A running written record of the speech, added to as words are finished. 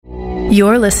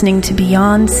You're listening to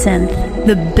Beyond Synth,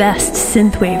 the best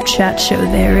synthwave chat show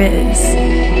there is.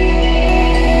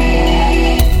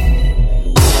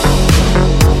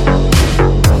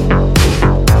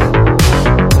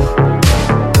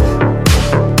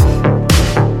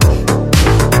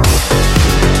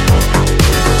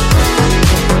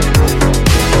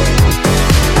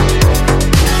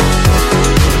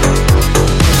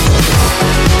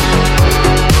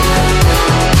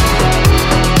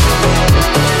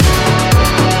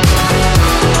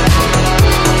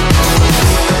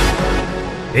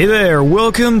 Hey there,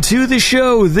 welcome to the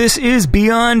show. This is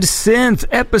Beyond Synth,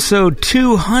 episode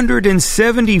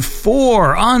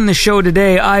 274. On the show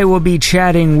today, I will be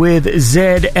chatting with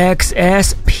ZXSP,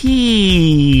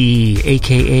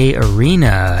 aka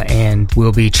Arena, and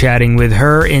we'll be chatting with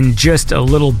her in just a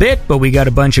little bit, but we got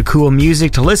a bunch of cool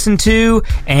music to listen to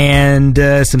and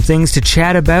some things to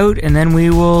chat about, and then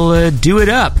we will do it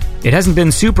up. It hasn't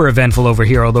been super eventful over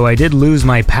here, although I did lose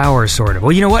my power, sort of.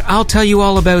 Well, you know what? I'll tell you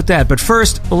all about that. But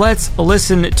first, let's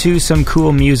listen to some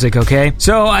cool music, okay?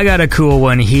 So, I got a cool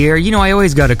one here. You know, I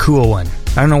always got a cool one.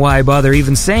 I don't know why I bother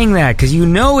even saying that, because you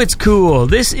know it's cool.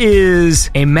 This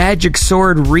is a Magic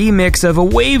Sword remix of a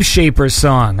Wave Shaper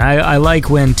song. I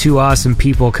like when two awesome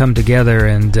people come together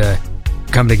and...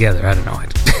 come together, I don't know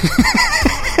it.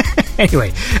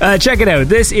 Anyway, check it out.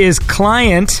 This is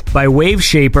Client by Wave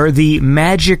Shaper, the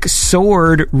Magic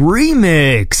Sword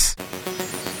remix.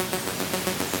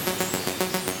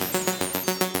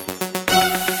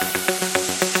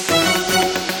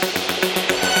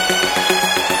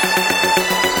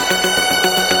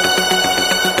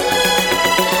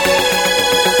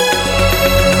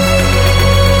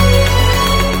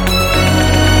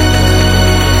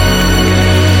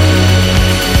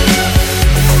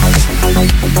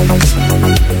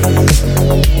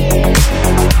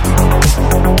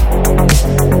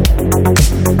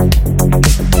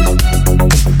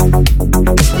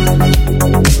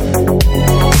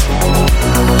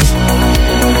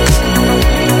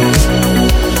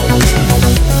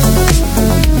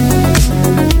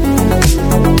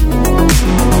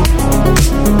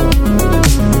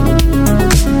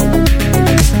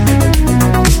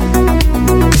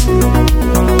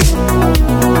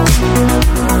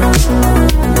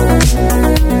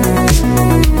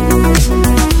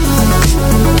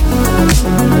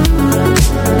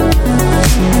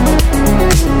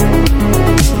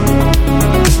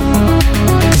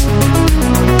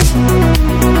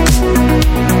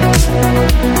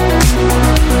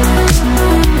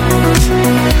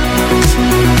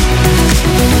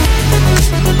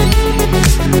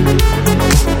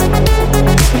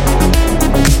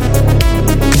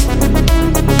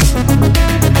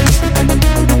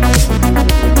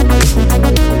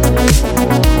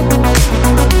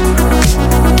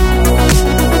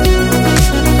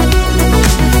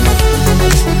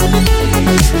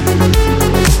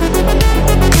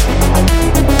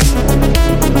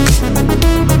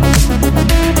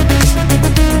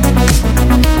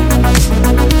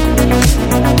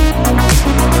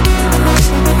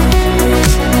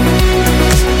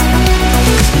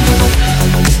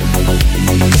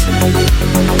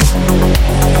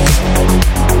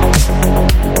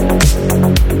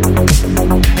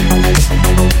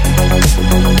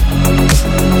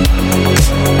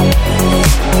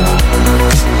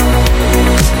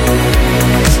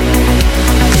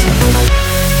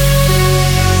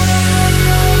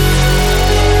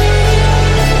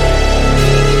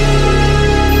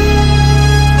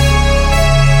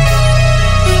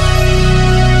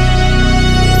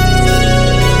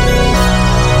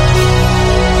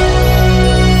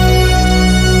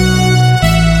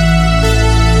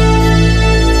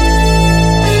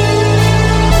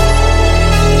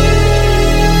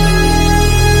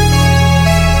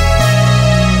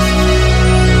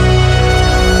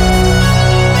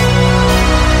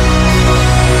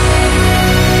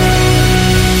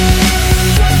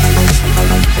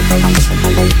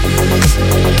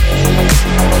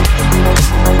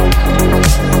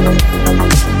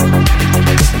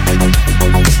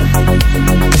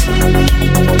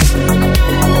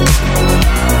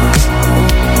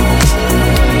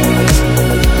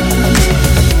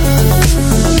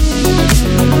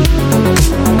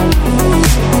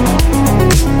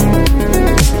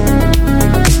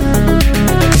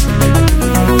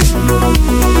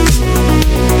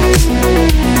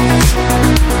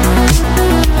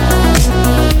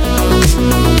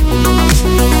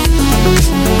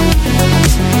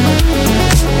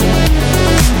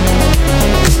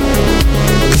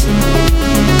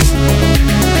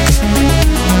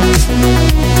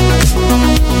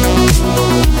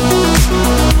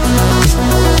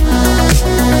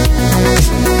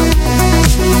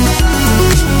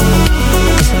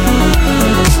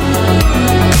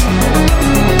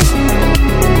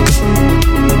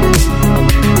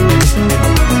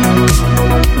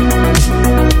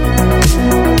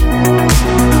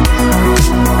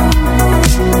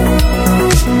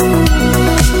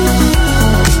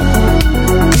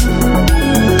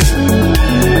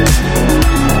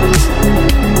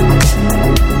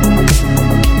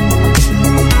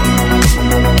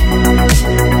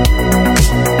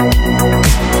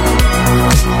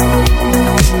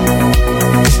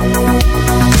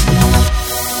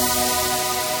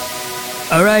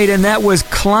 right, and that was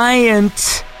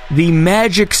Client, the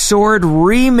Magic Sword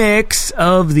remix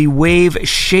of the Wave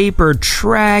Shaper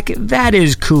track. That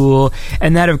is cool.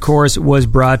 And that, of course, was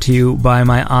brought to you by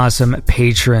my awesome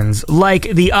patrons, like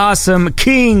the awesome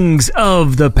Kings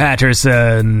of the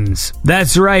Pattersons.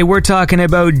 That's right, we're talking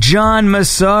about John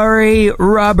Massari,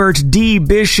 Robert D.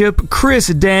 Bishop, Chris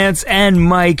Dance, and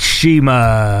Mike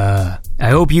Shima. I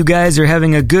hope you guys are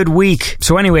having a good week.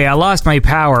 So anyway, I lost my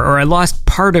power, or I lost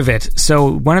part of it.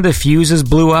 So one of the fuses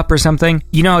blew up or something.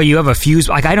 You know, you have a fuse,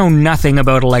 like I know nothing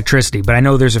about electricity, but I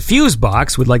know there's a fuse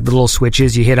box with like the little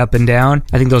switches you hit up and down.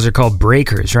 I think those are called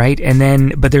breakers, right? And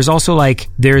then, but there's also like,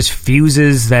 there's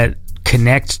fuses that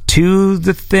connect to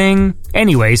the thing.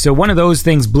 Anyway, so one of those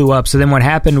things blew up. So then what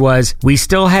happened was we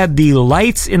still had the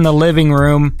lights in the living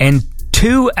room and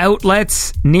 2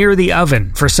 outlets near the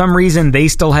oven. For some reason, they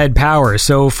still had power.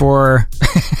 So for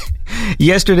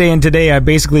yesterday and today, I've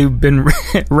basically been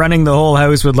running the whole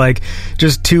house with like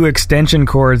just 2 extension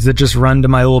cords that just run to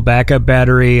my little backup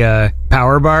battery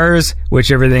power bars,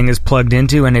 which everything is plugged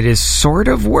into, and it is sort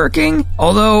of working.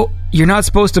 Although you're not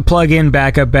supposed to plug in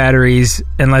backup batteries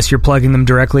unless you're plugging them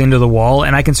directly into the wall,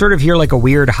 and I can sort of hear like a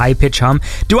weird high-pitch hum.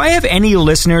 Do I have any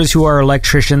listeners who are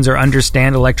electricians or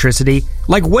understand electricity?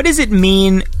 Like, what does it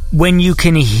mean when you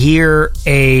can hear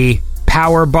a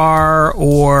power bar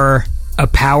or a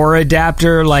power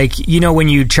adapter? Like, you know, when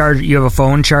you have a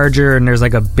phone charger and there's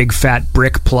like a big fat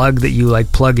brick plug that you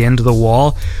like plug into the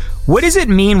wall. What does it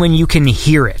mean when you can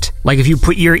hear it? Like if you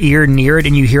put your ear near it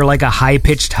and you hear like a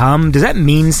high-pitched hum, does that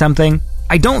mean something?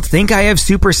 I don't think I have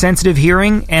super sensitive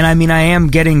hearing, and I mean, I am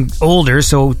getting older,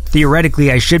 so theoretically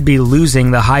I should be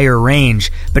losing the higher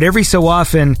range. But every so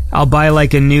often, I'll buy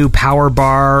like a new power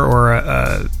bar or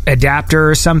a adapter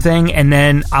or something, and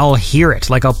then I'll hear it.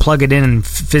 Like I'll plug it in and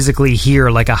physically hear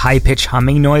like a high-pitched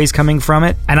humming noise coming from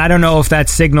it. And I don't know if that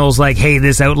signals like, hey,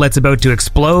 this outlet's about to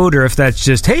explode, or if that's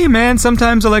just, hey man,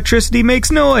 sometimes electricity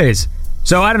makes noise.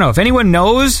 So I don't know, if anyone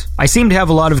knows, I seem to have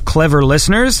a lot of clever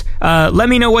listeners, let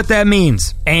me know what that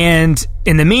means. And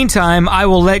in the meantime, I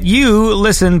will let you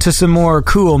listen to some more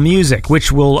cool music,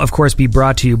 which will of course be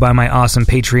brought to you by my awesome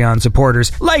Patreon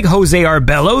supporters, like Jose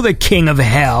Arbello, the King of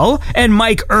Hell, and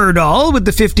Mike Erdahl with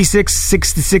the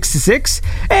 5666,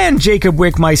 and Jacob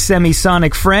Wick, my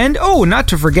semi-sonic friend. Oh, not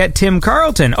to forget Tim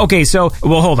Carlton. Okay, so,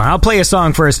 well, hold on, I'll play a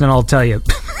song first and I'll tell you.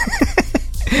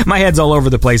 My head's all over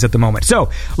the place at the moment. So,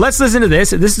 let's listen to this.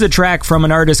 This is a track from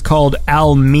an artist called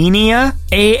Alminia.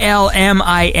 A-L-M-I-N-I-A.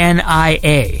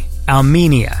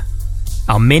 Alminia.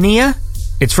 Alminia?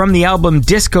 It's from the album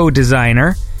Disco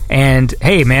Designer. And,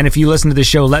 hey, man, if you listen to the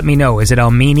show, let me know. Is it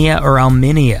Alminia or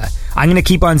Alminia? I'm going to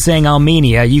keep on saying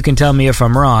Alminia. You can tell me if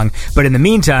I'm wrong. But in the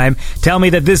meantime, tell me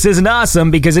that this isn't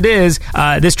awesome, because it is.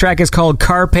 This track is called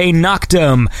Carpe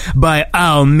Noctem by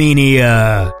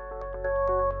Alminia.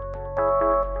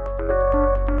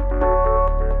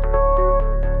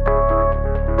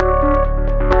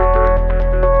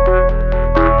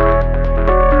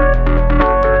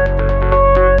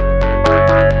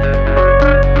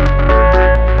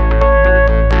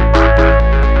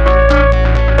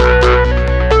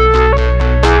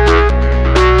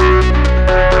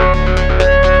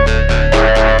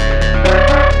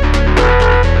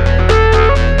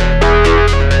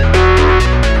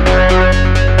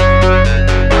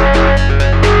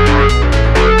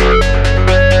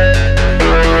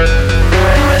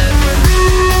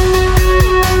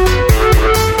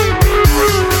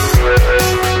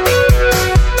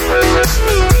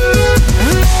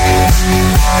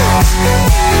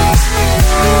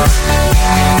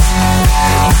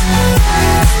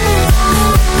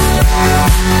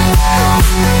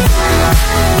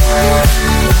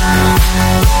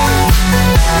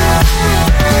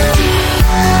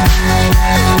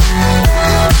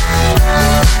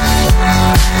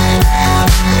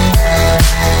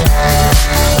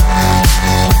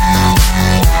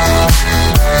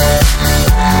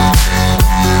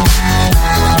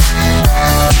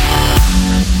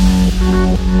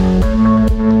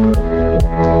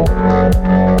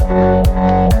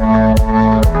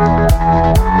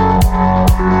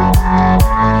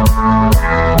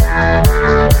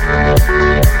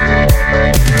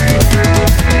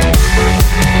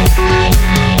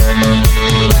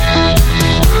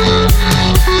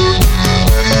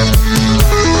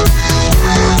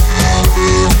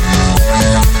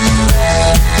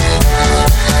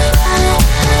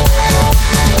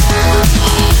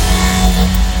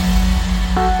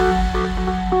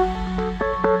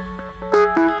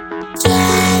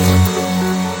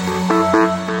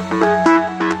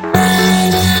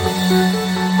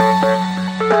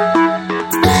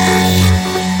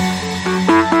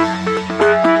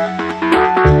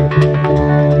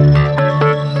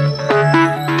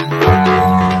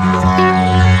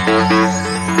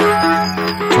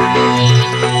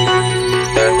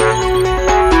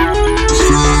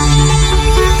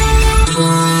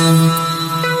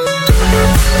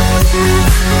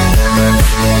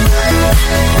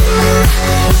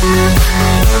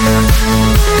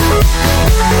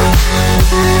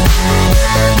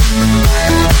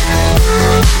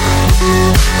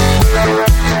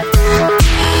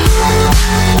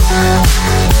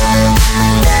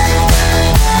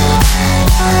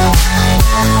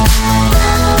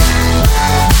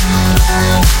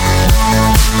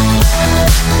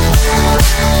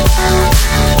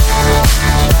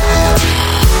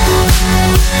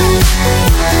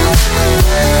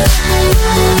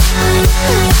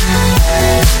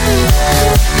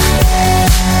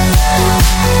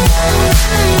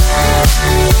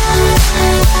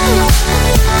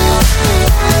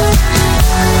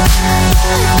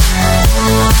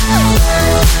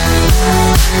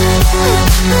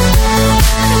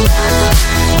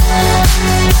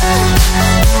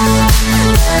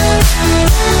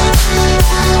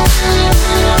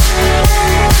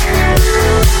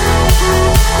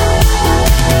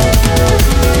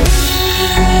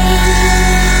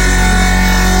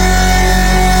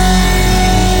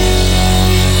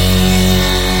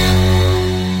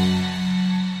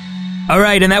 All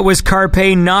right, and that was Carpe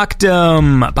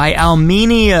Noctem by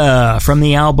Almenia from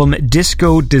the album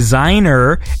Disco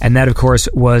Designer. And that, of course,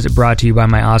 was brought to you by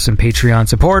my awesome Patreon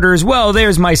supporters. Well,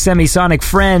 there's my semisonic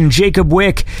friend, Jacob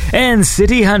Wick, and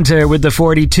City Hunter with the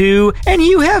 42, and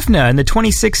Hugh Hefner in the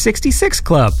 2666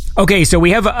 Club. Okay, so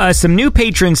we have some new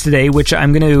patrons today, which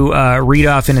I'm going to read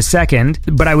off in a second.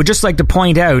 But I would just like to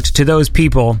point out to those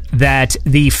people that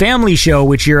the family show,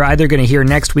 which you're either going to hear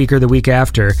next week or the week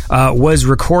after, was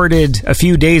recorded a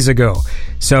few days ago.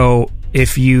 So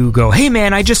if you go, hey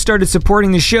man, I just started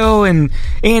supporting the show and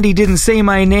Andy didn't say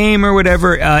my name or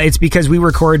whatever, it's because we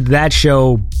recorded that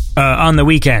show on the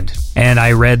weekend. And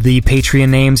I read the Patreon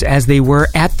names as they were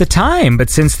at the time.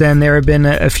 But since then, there have been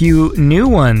a few new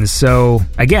ones. So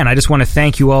again, I just want to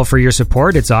thank you all for your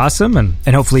support. It's awesome.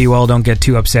 And hopefully you all don't get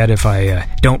too upset if I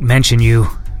don't mention you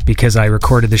because I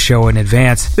recorded the show in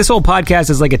advance. This whole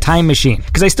podcast is like a time machine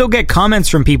because I still get comments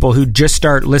from people who just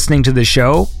start listening to the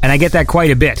show, and I get that quite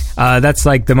a bit. That's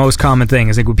like the most common thing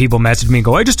is like when people message me and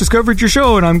go, I just discovered your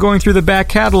show and I'm going through the back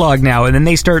catalog now, and then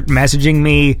they start messaging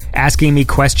me, asking me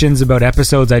questions about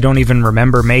episodes I don't even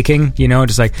remember making, you know,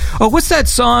 just like, oh, what's that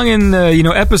song in,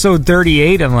 episode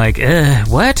 38? I'm like,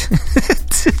 what?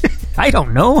 I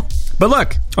don't know. But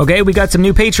look, okay, we got some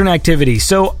new patron activity.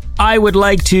 So I would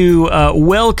like to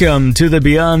welcome to the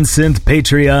Beyond Synth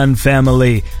Patreon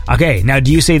family. Okay, now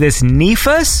do you say this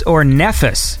Nephas or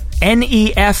Nephas?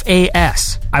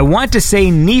 Nefas. I want to say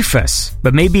Nephas,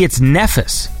 but maybe it's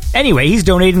Nephas. Anyway, he's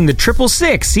donating the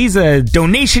 666. He's a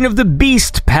donation of the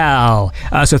beast, pal.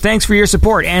 So thanks for your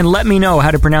support, and let me know how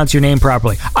to pronounce your name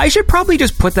properly. I should probably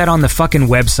just put that on the fucking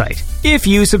website. If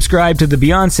you subscribe to the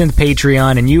Beyond Synth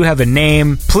Patreon and you have a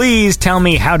name, please tell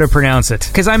me how to pronounce it,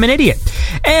 because I'm an idiot.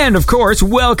 And, of course,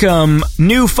 welcome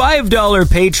new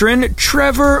 $5 patron,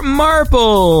 Trevor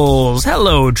Marples.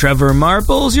 Hello, Trevor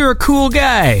Marples. You're a cool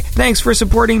guy. Thanks for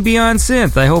supporting Beyond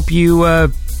Synth. I hope you,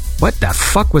 what the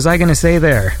fuck was I going to say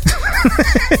there?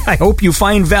 I hope you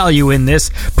find value in this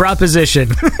proposition.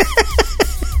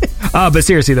 But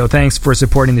seriously though, thanks for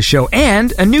supporting the show.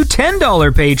 And a new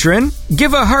 $10 patron.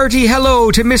 Give a hearty hello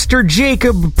to Mr.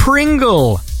 Jacob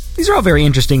Pringle. These are all very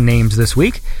interesting names this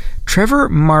week. Trevor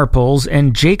Marples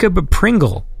and Jacob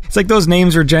Pringle. It's like those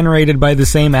names are generated by the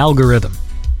same algorithm.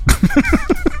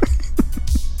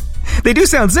 They do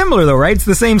sound similar though, right? It's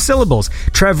the same syllables.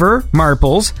 Trevor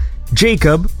Marples,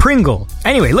 Jacob Pringle.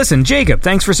 Anyway, listen, Jacob,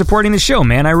 thanks for supporting the show,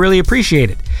 man. I really appreciate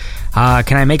it.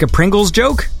 Can I make a Pringles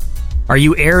joke? Are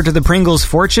you heir to the Pringles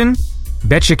fortune?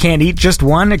 Bet you can't eat just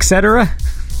one, etc.?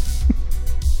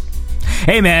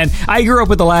 Hey man, I grew up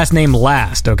with the last name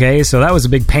Last, okay? So that was a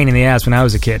big pain in the ass when I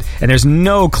was a kid. And there's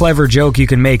no clever joke you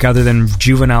can make other than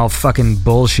juvenile fucking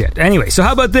bullshit. Anyway, so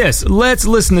how about this? Let's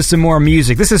listen to some more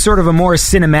music. This is sort of a more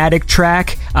cinematic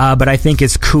track, but I think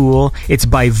it's cool. It's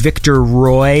by Victor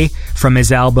Roy from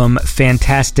his album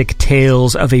Fantastic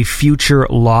Tales of a Future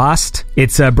Lost.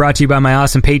 It's brought to you by my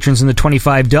awesome patrons in the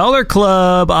 $25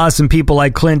 Club. Awesome people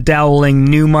like Clint Dowling,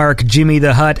 Newmark, Jimmy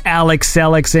the Hutt, Alex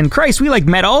Selix, and Christ, we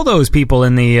met all those people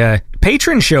in the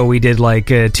patron show we did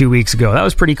 2 weeks ago. That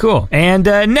was pretty cool. And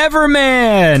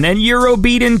Neverman and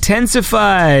Eurobeat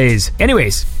Intensifies.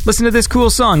 Anyways, listen to this cool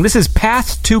song. This is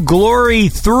Path to Glory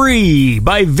 3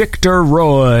 by Victor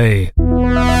Roy.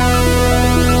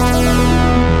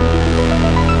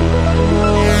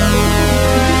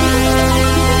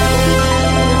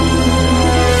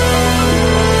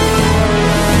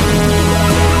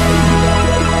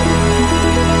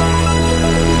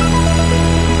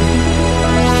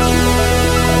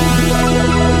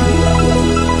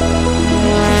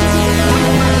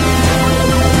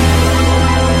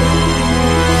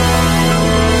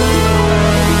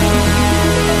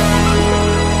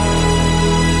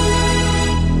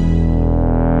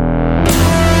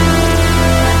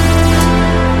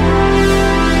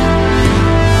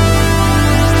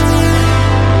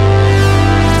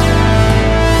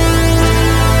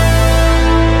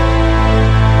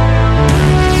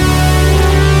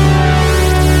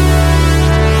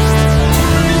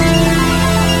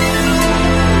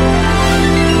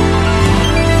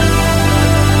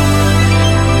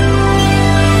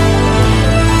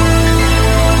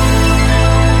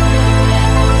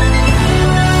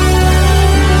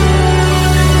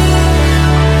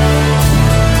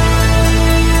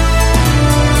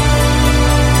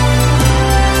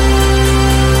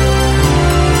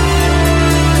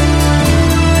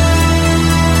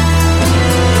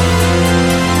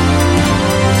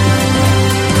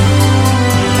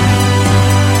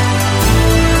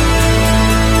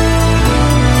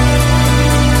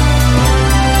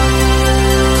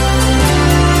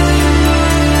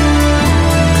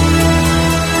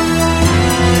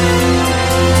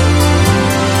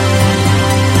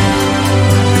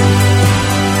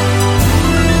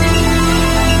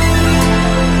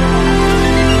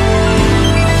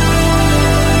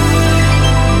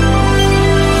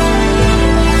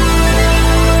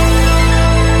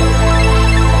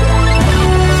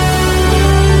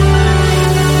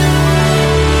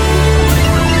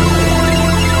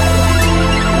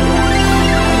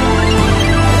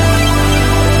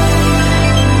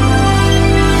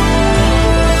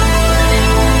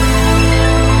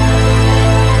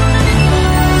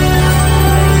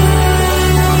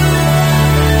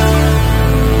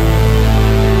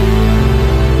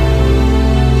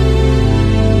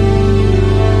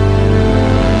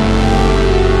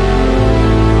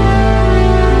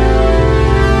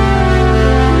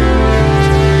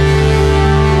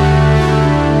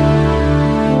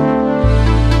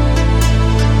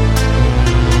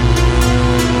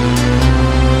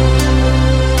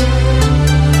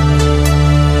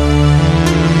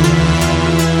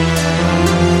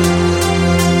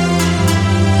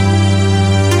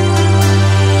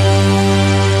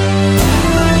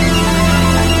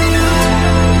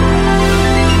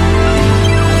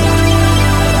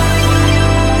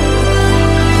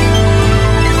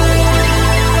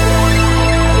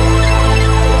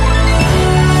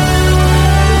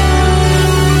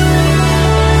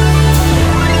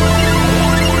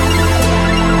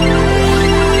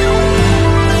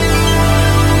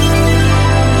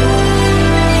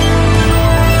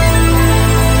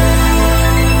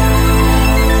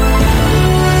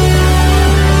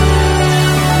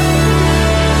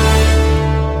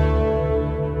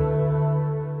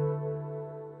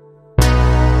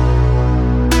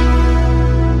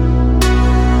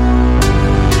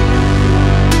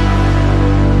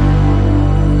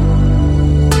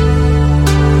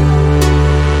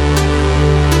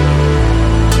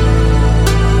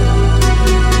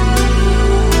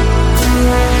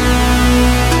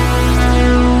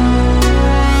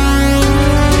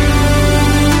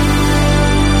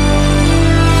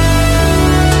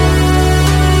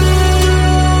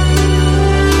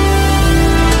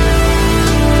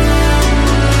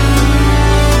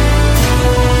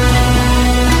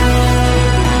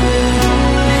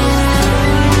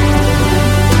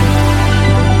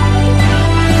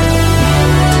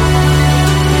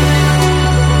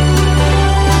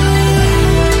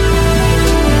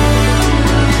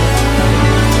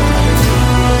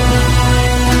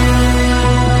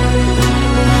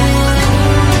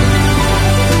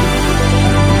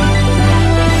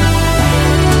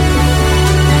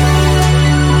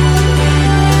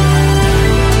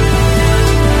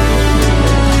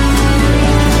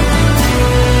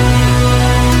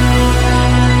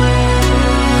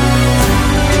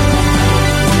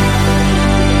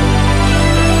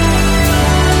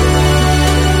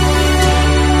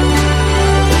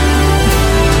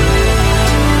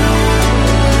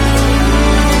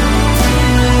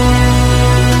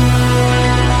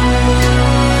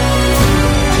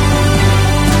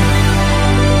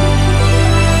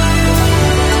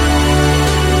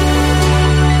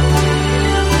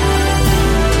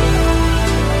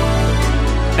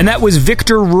 And that was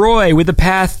Victor Roy with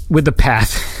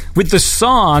the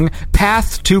song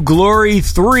Path to Glory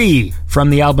 3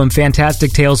 from the album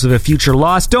Fantastic Tales of a Future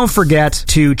Lost. Don't forget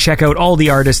to check out all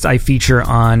the artists I feature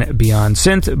on Beyond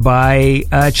Synth by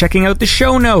checking out the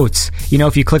show notes. You know,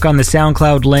 if you click on the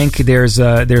SoundCloud link,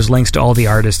 there's links to all the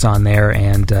artists on there.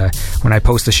 And when I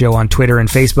post the show on Twitter and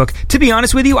Facebook, to be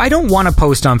honest with you, I don't want to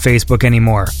post on Facebook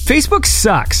anymore. Facebook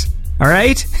sucks, all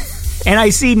right? And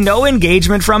I see no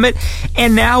engagement from it.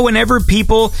 And now whenever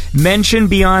people mention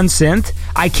Beyond Synth,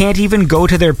 I can't even go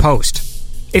to their post.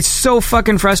 It's so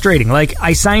fucking frustrating. Like,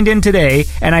 I signed in today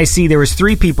and I see there was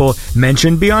 3 people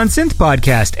mentioned Beyond Synth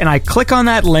podcast, and I click on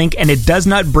that link and it does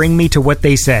not bring me to what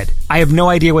they said. I have no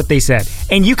idea what they said.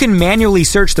 And you can manually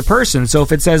search the person. So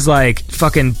if it says like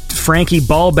fucking Frankie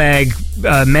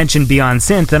Ballbag mentioned Beyond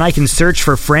Synth, then I can search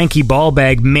for Frankie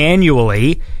Ballbag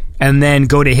manually and then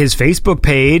go to his Facebook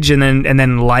page and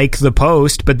then like the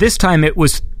post. But this time it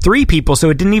was 3 people,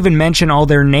 so it didn't even mention all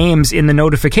their names in the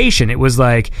notification. It was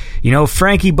like, you know,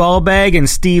 Frankie Ballbag and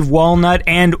Steve Walnut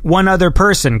and one other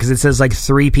person, because it says like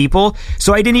 3 people.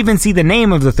 So I didn't even see the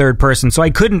name of the third person, so I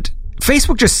couldn't.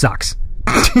 Facebook just sucks.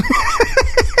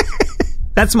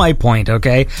 That's my point,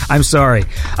 okay? I'm sorry.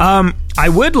 I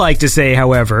would like to say,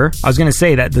 however, I was going to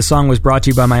say that the song was brought to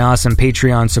you by my awesome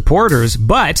Patreon supporters,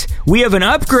 but we have an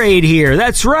upgrade here.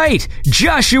 That's right.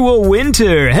 Joshua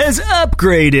Winter has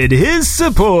upgraded his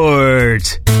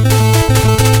support.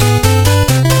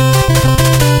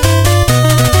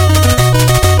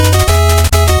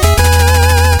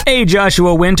 Hey,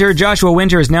 Joshua Winter. Joshua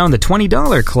Winter is now in the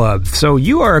 $20 club, so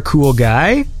you are a cool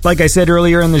guy. Like I said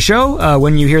earlier in the show,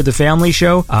 when you hear the family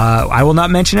show, I will not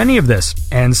mention any of this.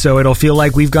 And so it'll feel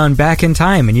like we've gone back in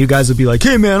time, and you guys will be like,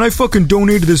 hey man, I fucking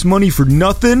donated this money for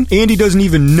nothing. Andy doesn't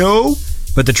even know.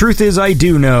 But the truth is I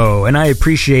do know, and I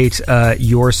appreciate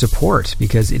your support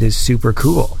because it is super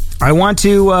cool. I want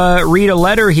to read a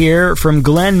letter here from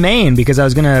Glenn Main, because I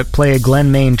was going to play a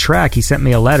Glenn Main track. He sent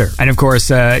me a letter. And of course,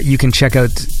 you can check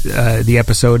out the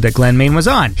episode that Glenn Main was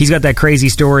on. He's got that crazy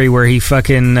story where he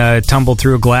fucking tumbled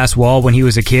through a glass wall when he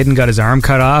was a kid and got his arm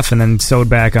cut off and then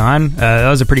sewed back on. That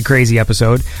was a pretty crazy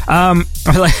episode. I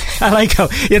like how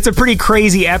it's a pretty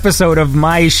crazy episode of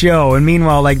my show, and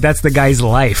meanwhile, like, that's the guy's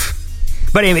life.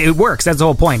 But anyway, it works. That's the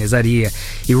whole point, is that he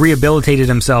rehabilitated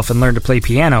himself and learned to play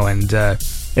piano, and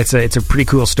it's a pretty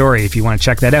cool story if you want to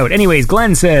check that out. Anyways,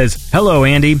 Glenn says, hello,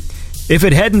 Andy. If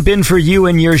it hadn't been for you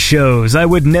and your shows, I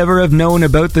would never have known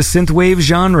about the synthwave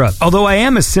genre. Although I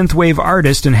am a synthwave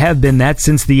artist and have been that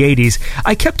since the 80s,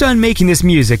 I kept on making this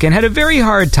music and had a very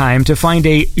hard time to find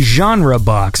a genre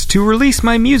box to release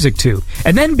my music to.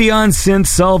 And then Beyond Synth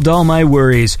solved all my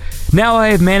worries. Now I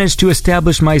have managed to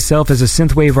establish myself as a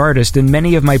synthwave artist, and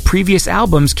many of my previous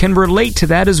albums can relate to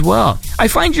that as well. I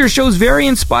find your shows very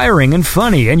inspiring and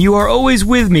funny, and you are always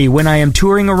with me when I am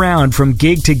touring around from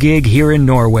gig to gig here in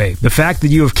Norway. The fact that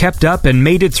you have kept up and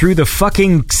made it through the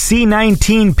fucking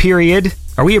C-19 period,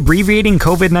 are we abbreviating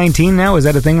COVID-19 now? Is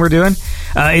that a thing we're doing?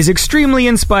 Is extremely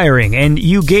inspiring, and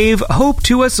you gave hope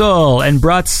to us all and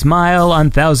brought smile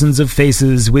on thousands of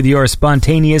faces with your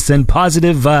spontaneous and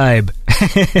positive vibe.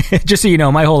 Just so you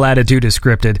know, my whole attitude is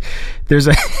scripted. There's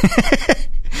a...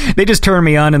 They just turn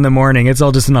me on in the morning. It's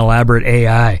all just an elaborate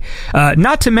AI.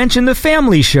 Not to mention the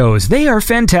family shows. They are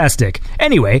fantastic.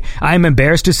 Anyway, I'm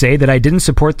embarrassed to say that I didn't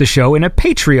support the show in a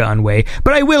Patreon way,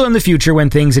 but I will in the future when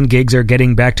things and gigs are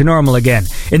getting back to normal again.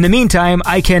 In the meantime,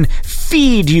 I can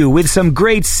feed you with some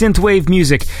great synthwave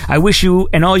music. I wish you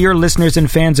and all your listeners and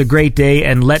fans a great day,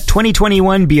 and let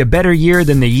 2021 be a better year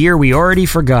than the year we already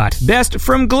forgot. Best,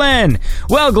 from Glenn.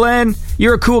 Well, Glenn,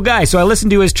 you're a cool guy. So I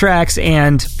listened to his tracks,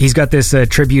 and he's got this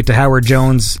tribute to Howard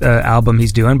Jones album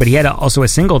he's doing, but he had also a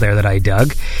single there that I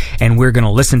dug, and we're going to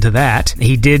listen to that.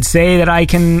 He did say that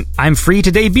I'm free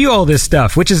to debut all this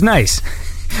stuff, which is nice.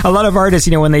 A lot of artists,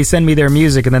 you know, when they send me their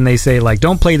music and then they say, like,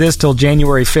 don't play this till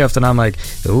January 5th, and I'm like,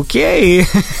 okay.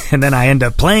 And then I end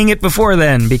up playing it before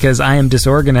then because I am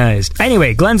disorganized.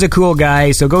 Anyway, Glenn's a cool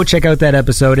guy, so go check out that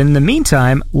episode. And in the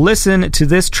meantime, listen to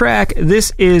this track.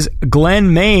 This is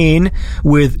Glenn Main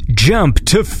with Jump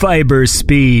to Fiber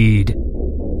Speed.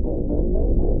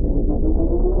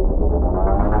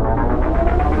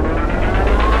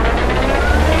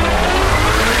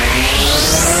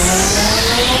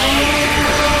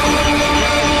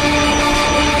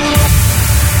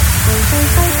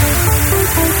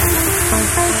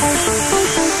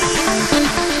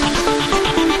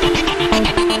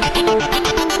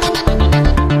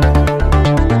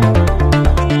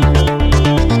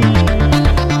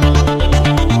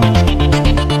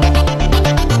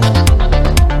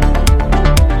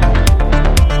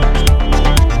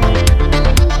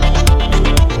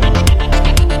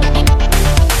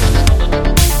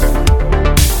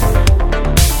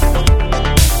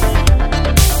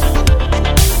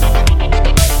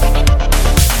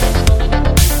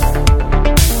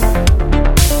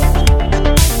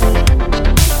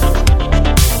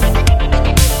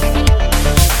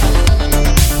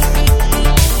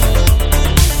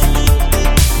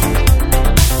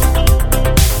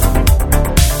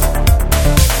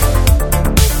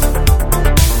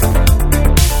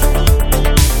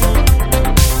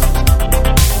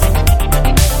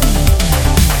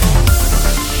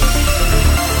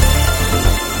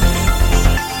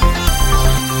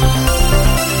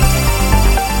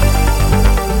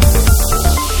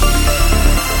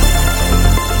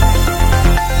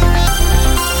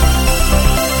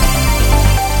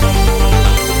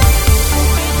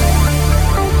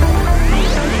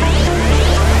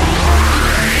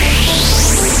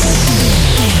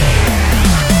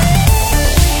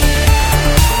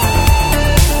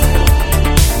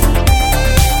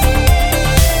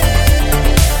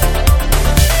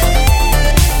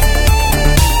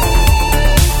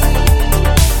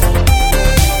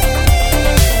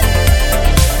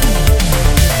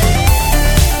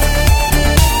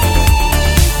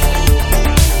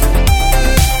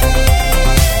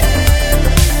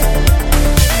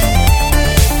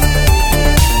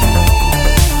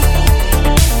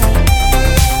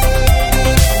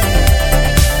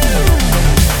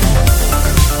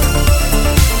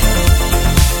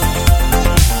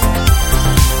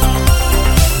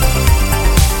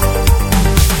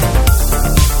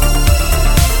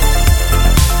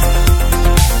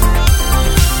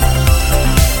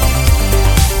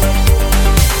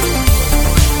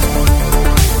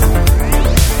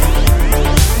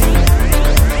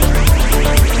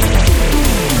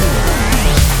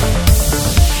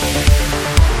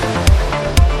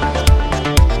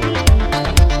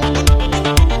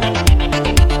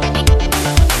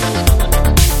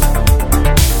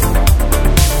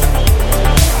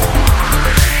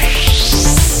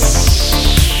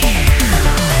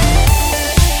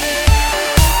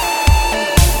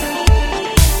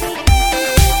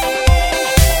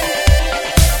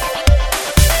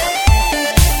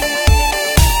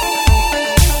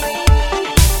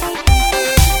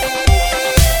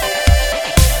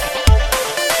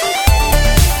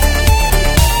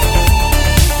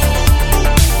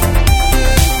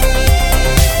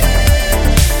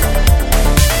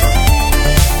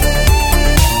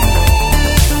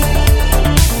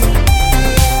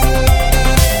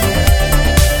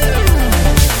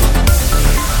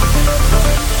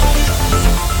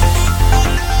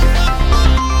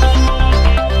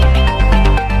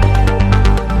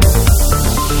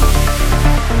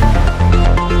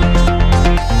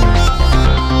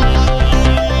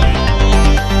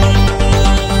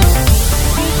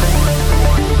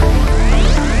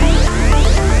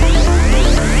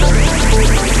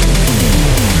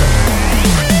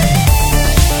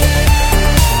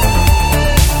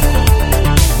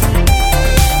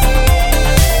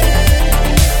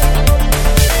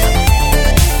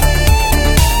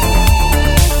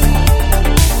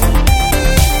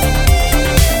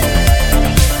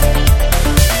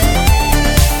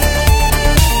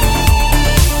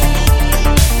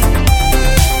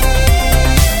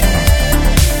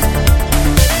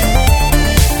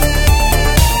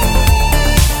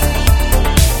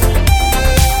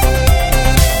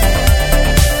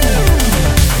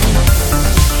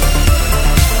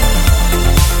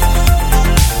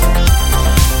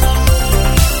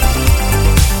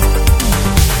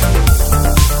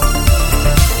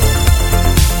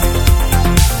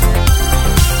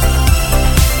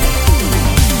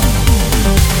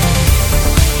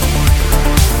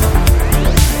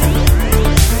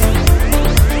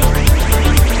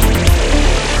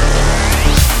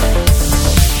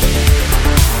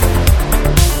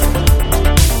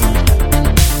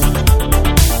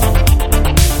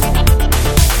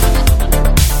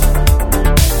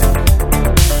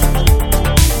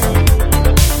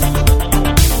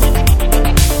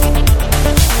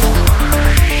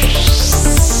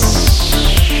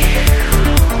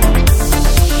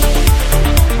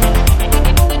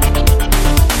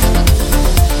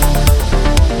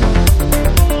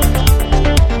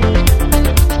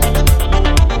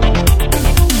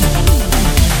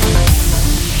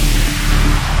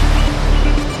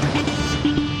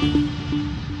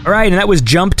 All right, and that was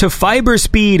Jump to Fiber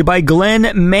Speed by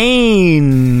Glenn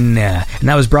Main. And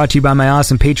that was brought to you by my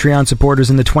awesome Patreon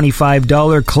supporters in the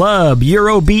 $25 club.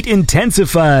 Eurobeat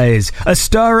Intensifies, A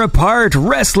Star Apart,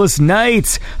 Restless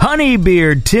Nights,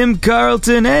 Honeybeard, Tim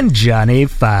Carlton, and Johnny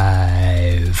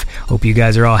 5. Hope you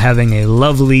guys are all having a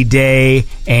lovely day,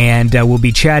 and we'll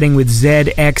be chatting with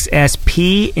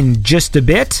ZXSP in just a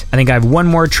bit. I think I have one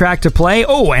more track to play.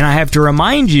 Oh, and I have to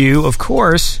remind you, of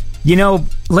course, you know,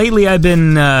 lately I've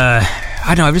been,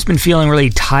 I've just been feeling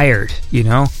really tired, you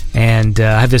know, and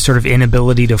I have this sort of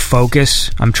inability to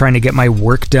focus. I'm trying to get my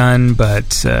work done,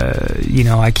 but,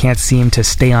 I can't seem to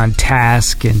stay on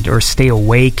task or stay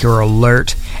awake or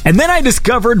alert. And then I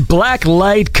discovered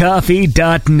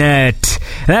blacklightcoffee.net.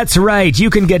 That's right,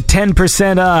 you can get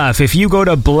 10% off if you go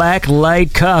to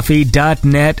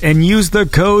blacklightcoffee.net and use the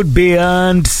code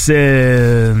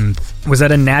BeyondSynth. Was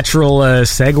that a natural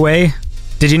segue?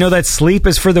 Did you know that sleep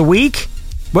is for the weak?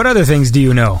 What other things do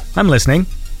you know? I'm listening.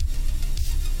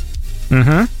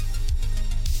 I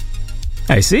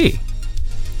see.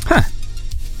 Huh.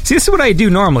 See, this is what I do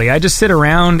normally. I just sit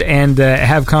around and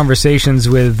have conversations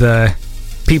with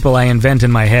people I invent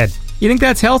in my head. You think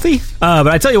that's healthy? But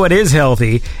I tell you what is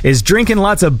healthy is drinking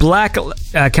lots of black...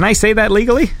 can I say that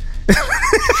legally?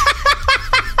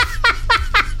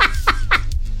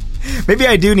 Maybe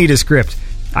I do need a script.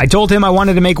 I told him I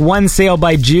wanted to make one sale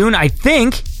by June. I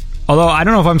think, although I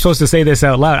don't know if I'm supposed to say this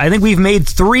out loud, I think we've made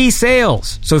 3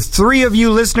 sales. So 3 of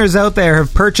you listeners out there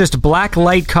have purchased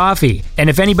Blacklight Coffee. And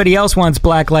if anybody else wants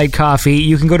Blacklight Coffee,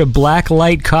 you can go to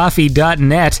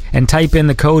blacklightcoffee.net and type in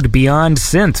the code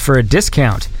BeyondSynth for a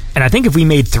discount. And I think if we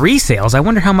made 3 sales, I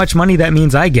wonder how much money that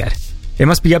means I get. It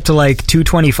must be up to like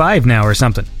 $225 now or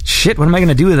something. Shit, what am I going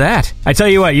to do with that? I tell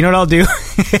you what, you know what I'll do?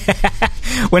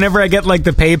 Whenever I get like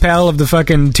the PayPal of the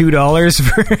fucking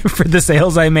 $2 for the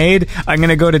sales I made, I'm going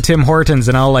to go to Tim Hortons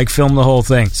and I'll like film the whole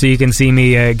thing. So you can see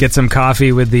me get some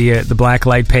coffee with the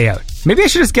Blacklight payout. Maybe I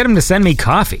should just get him to send me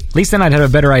coffee. At least then I'd have a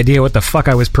better idea what the fuck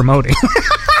I was promoting.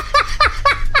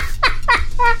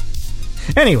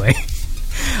 Anyway.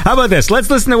 How about this? Let's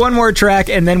listen to one more track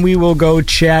and then we will go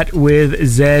chat with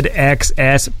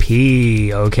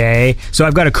ZXSP, okay? So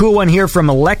I've got a cool one here from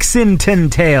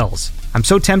Lexington Tales. I'm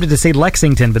so tempted to say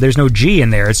Lexington, but there's no G in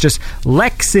there. It's just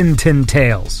Lexington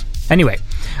Tales. Anyway,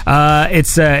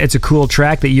 it's a cool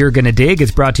track that you're going to dig.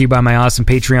 It's brought to you by my awesome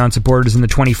Patreon supporters in the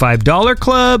 $25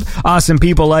 club. Awesome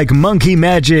people like Monkey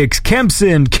Magics,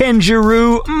 Kempson,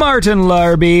 Kenjuru, Martin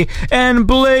Larby, and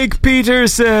Blake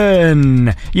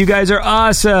Peterson. You guys are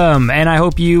awesome, and I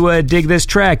hope you dig this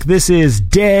track. This is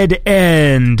Dead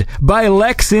End by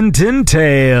Lexington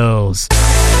Tales.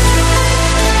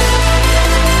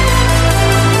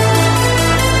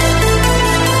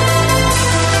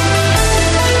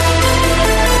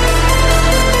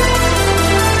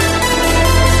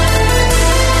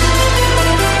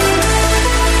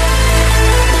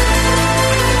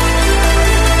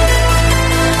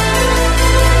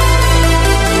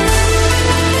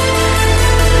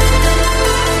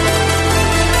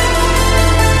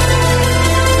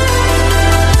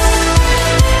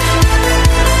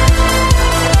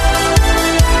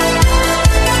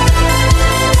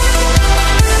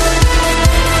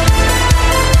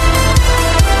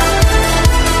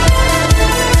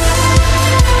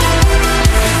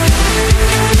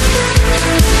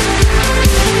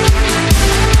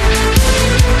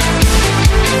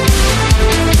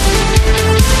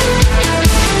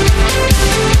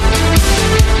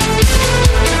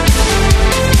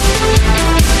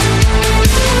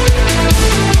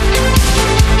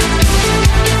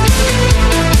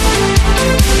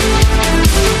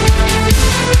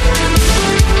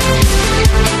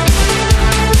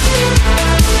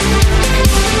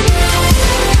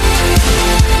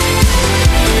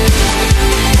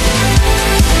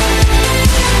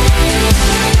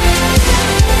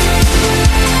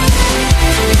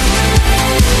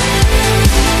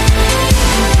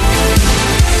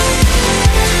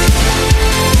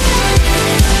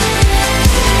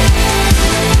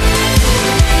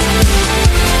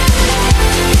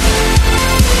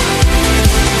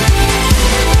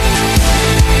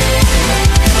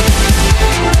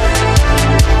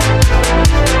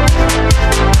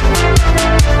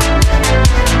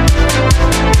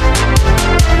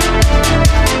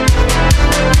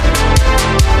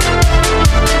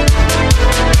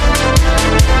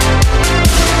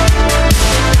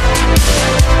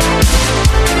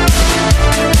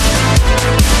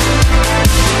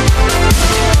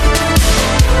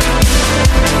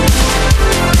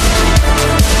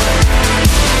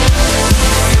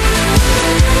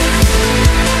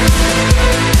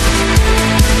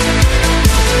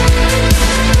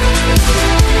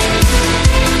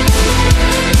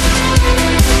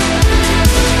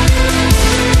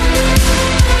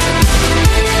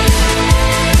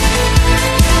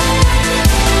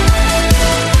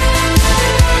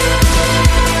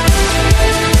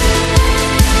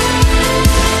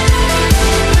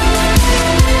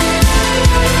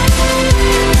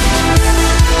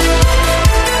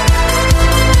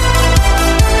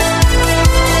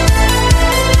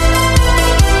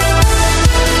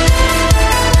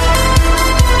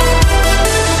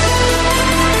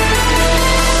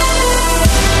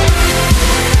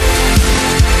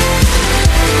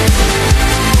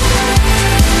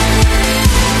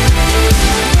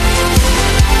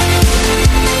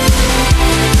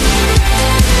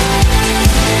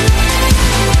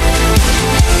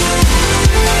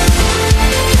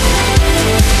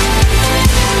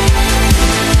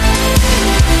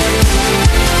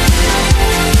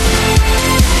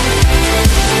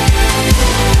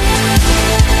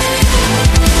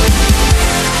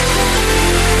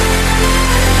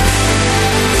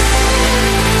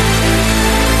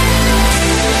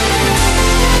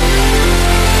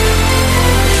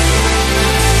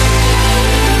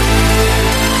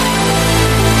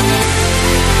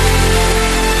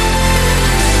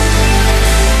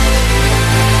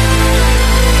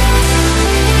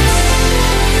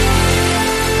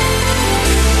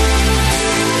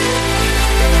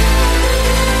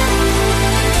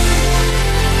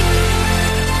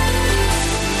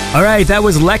 All right, that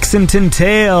was Lexington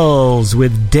Tales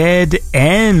with Dead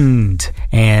End.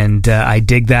 And I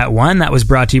dig that one. That was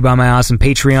brought to you by my awesome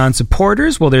Patreon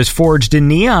supporters. Well, there's Forged in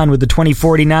Neon with the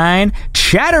 2049,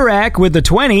 Chatterack with the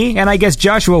 20, and I guess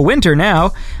Joshua Winter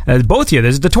now. Both of you,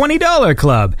 this is the $20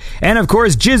 club. And of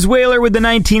course, Jiz Whaler with the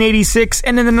 1986,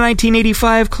 and in the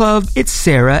 1985 club, it's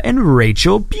Sarah and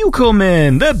Rachel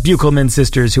Buchelman, the Buchelman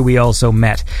sisters, who we also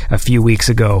met a few weeks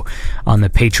ago on the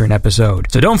Patreon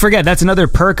episode. So don't forget, that's another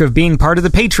perk of being part of the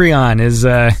Patreon, is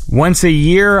once a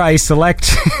year I select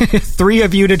 3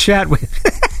 of you to chat with.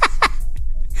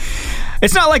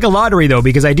 It's not like a lottery, though,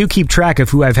 because I do keep track of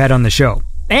who I've had on the show.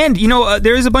 And, you know,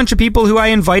 there's a bunch of people who I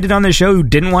invited on the show who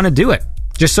didn't want to do it.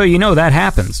 Just so you know, that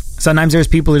happens. Sometimes there's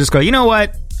people who just go, you know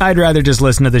what? I'd rather just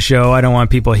listen to the show. I don't want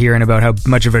people hearing about how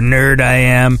much of a nerd I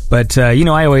am. But, you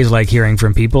know, I always like hearing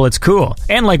from people. It's cool.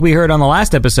 And like we heard on the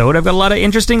last episode, I've got a lot of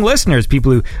interesting listeners.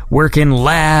 People who work in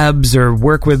labs or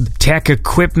work with tech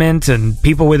equipment and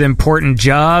people with important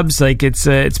jobs. Like, it's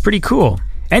pretty cool.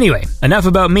 Anyway, enough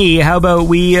about me. How about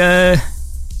we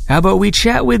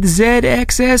chat with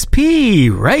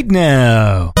ZXSP right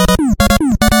now?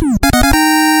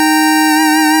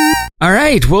 All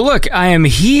right, well, look, I am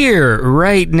here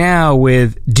right now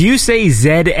with, do you say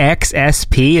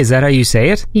ZXSP? Is that how you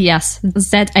say it? Yes,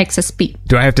 ZXSP.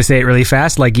 Do I have to say it really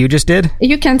fast like you just did?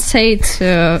 You can say it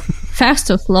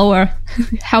fast or slower.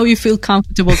 How you feel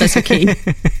comfortable, that's okay.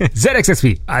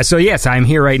 ZXSP. So yes, I'm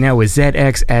here right now with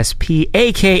ZXSP,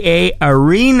 aka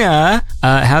Arena.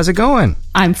 How's it going?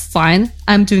 I'm fine.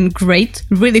 I'm doing great.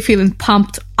 Really feeling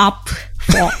pumped up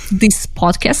for this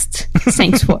podcast.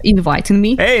 Thanks for inviting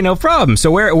me. Hey, no problem.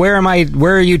 So where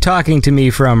are you talking to me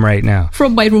from right now?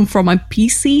 From my room, from my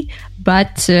PC,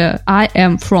 but I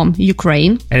am from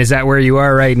Ukraine. And is that where you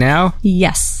are right now?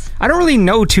 Yes. I don't really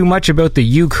know too much about the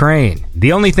Ukraine.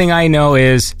 The only thing I know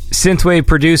is synthwave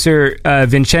producer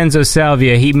Vincenzo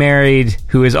Salvia, he married,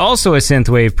 who is also a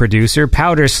synthwave producer,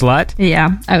 Powder Slut.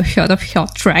 Yeah, I've heard of her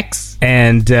tracks.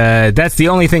 And that's the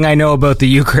only thing I know about the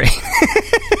Ukraine.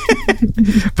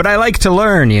 But I like to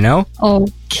learn, you know?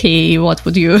 Okay, what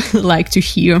would you like to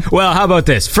hear? Well, how about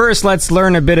this? First, let's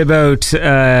learn a bit about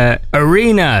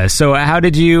Arena. So when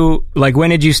did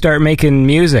you start making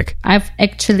music? I've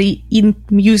actually in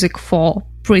music for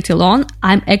pretty long.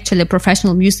 I'm actually a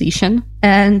professional musician.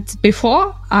 And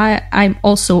before, I'm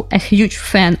also a huge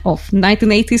fan of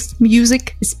 1980s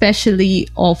music, especially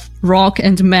of rock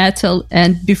and metal.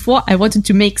 And before, I wanted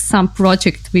to make some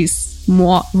project with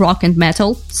more rock and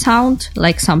metal sound,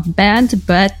 like some band,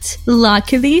 but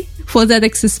luckily for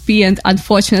ZXSP and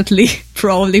unfortunately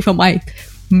probably for my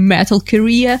metal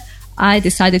career, I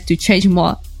decided to change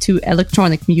more to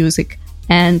electronic music.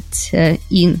 And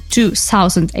in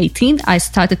 2018, I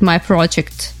started my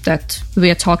project that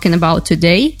we are talking about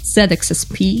today,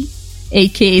 ZXSP,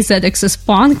 aka ZXS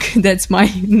Punk. That's my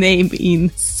name in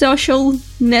social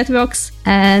networks.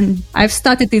 And I've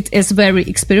started it as a very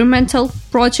experimental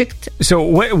project. So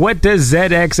what does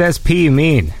ZXSP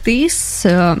mean? This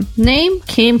name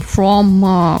came from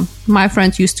my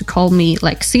friend used to call me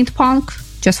like synth punk,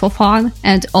 just for fun.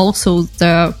 And also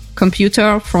the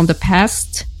computer from the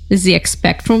past, the ZX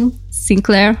Spectrum,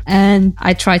 Sinclair. And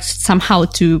I tried somehow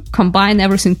to combine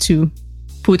everything to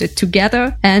put it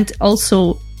together. And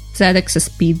also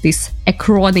ZXSP, this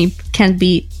acronym can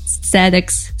be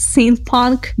ZX Synth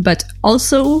Punk, but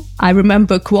also I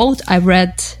remember a quote I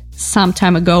read some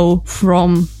time ago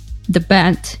from the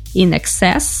band In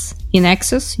Excess, you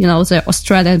know, the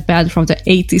Australian band from the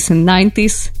 80s and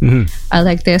 90s. Mm-hmm. I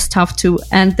like their stuff too.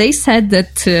 And they said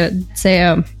that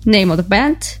their name of the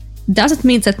band doesn't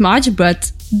mean that much, but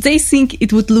they think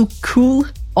it would look cool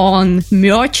on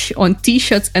merch, on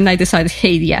t-shirts, and I decided,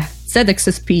 hey, yeah,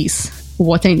 ZXSP is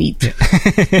what I need.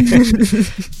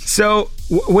 So,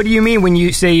 what do you mean when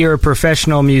you say you're a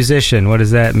professional musician? What does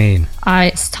that mean?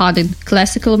 I studied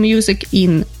classical music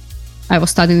I was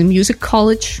studying in music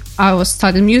college. I was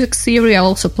studying music theory. I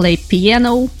also played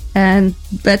piano.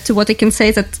 But what I can say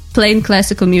is that playing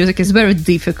classical music is very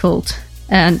difficult.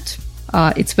 And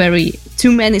it's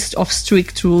too many of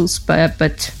strict rules.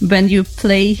 But when you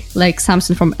play like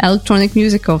something from electronic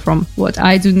music or from what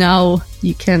I do now,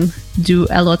 you can do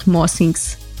a lot more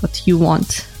things what you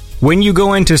want. When you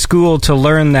go into school to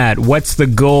learn that, what's the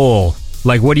goal?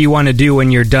 Like, what do you want to do when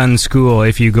you're done school,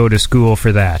 if you go to school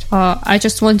for that? I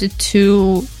just wanted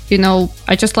to,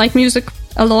 I just like music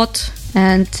a lot.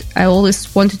 And I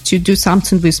always wanted to do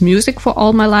something with music for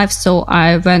all my life. So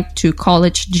I went to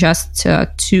college just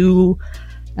to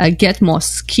get more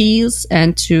skills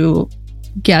and to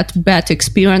get better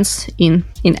experience in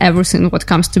everything what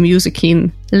comes to music,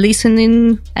 in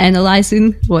listening,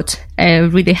 analyzing, what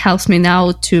really helps me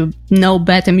now to know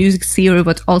better music theory,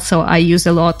 but also I use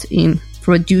a lot in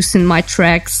producing my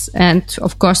tracks and,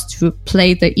 of course, to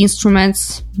play the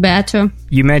instruments better.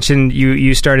 You mentioned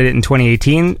you started it in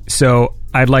 2018, so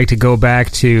I'd like to go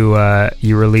back to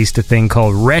you released a thing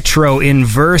called Retro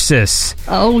Inversus.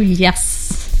 Oh,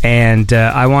 yes. And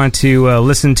I want to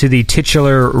listen to the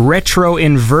titular Retro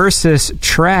Inversus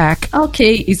track.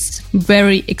 Okay, it's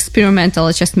very experimental.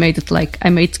 I just made it I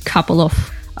made a couple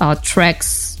of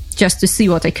tracks just to see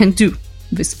what I can do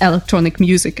with electronic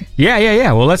music.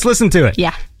 Yeah. Well, let's listen to it.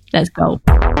 Yeah, let's go.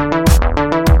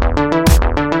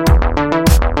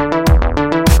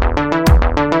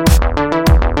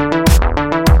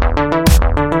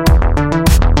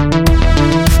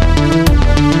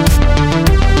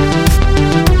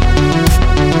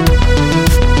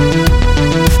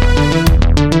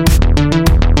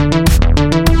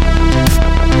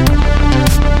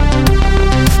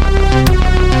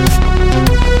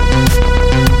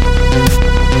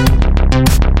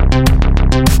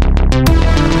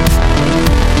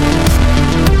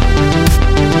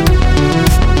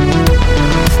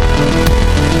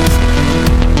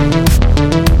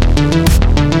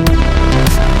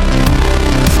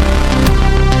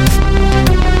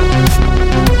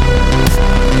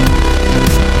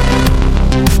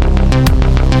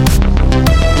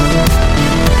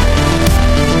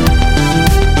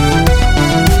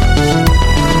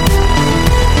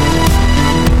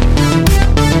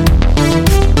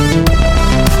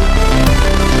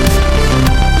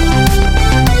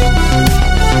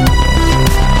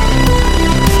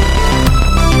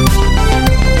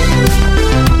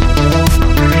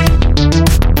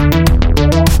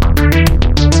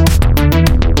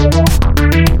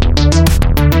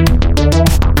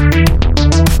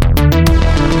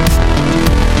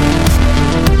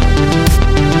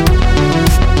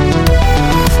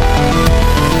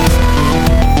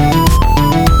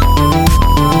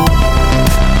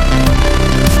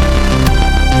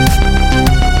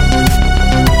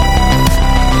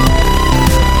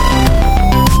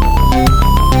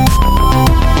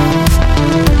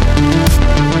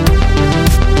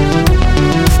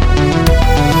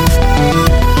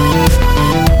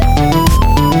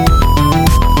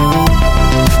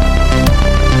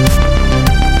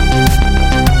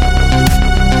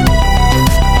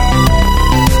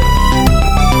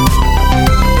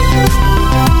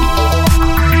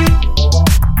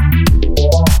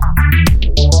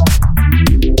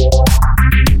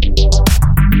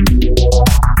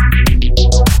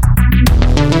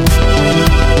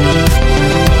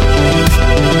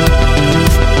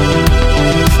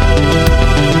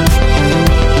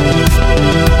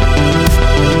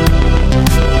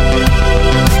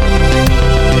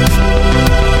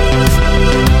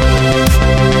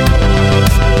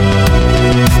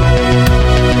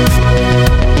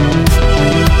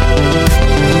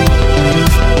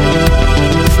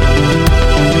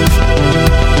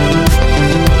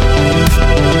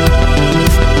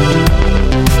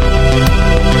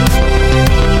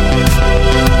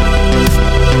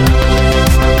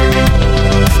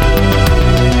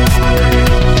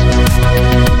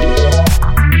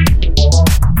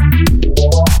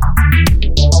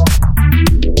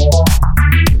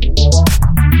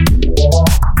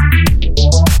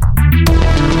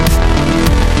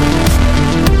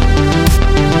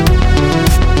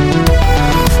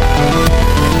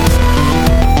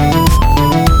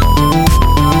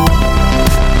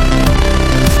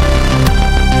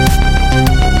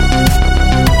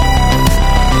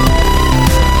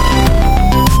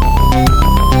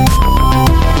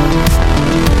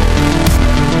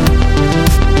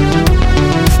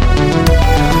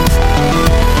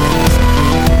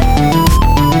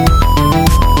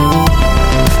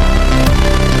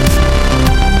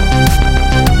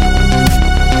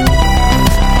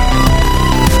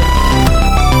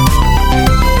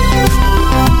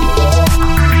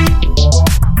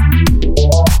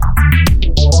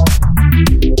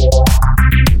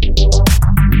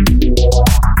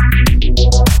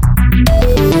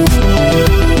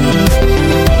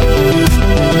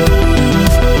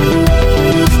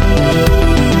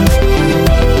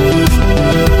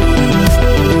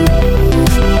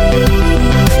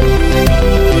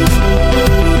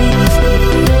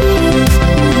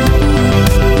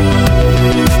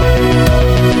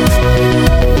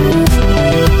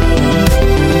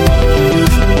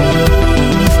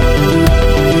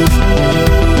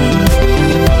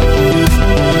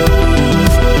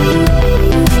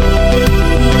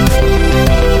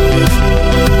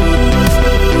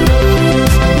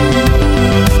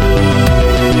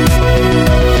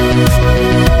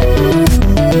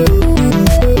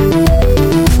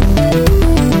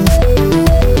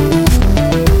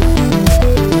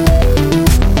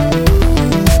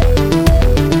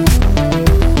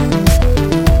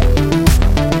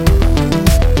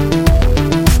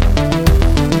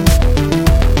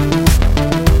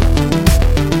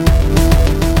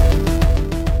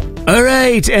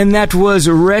 right, and that was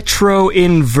Retro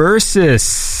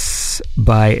Inversus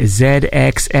by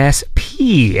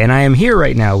ZXSP, and I am here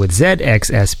right now with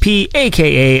ZXSP,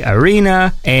 aka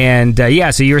Arena, and so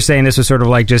you were saying this was sort of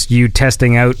like just you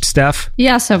testing out stuff?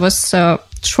 Yes, I was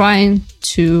trying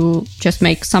to just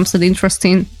make something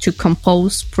interesting, to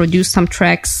compose, produce some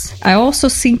tracks. I also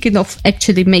thinking of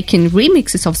actually making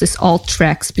remixes of these old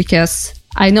tracks, because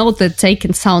I know that they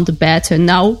can sound better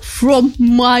now. From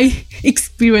my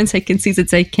experience, I can see that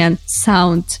they can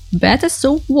sound better.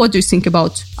 So what do you think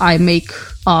about I make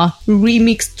a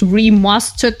remixed,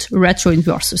 remastered Retro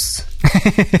Inversus?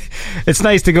 It's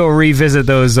nice to go revisit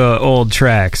those old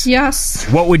tracks. Yes.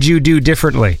 What would you do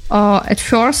differently? At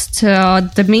first,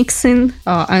 the mixing,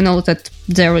 I know that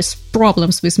there is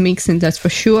problems with mixing, that's for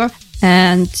sure.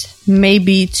 And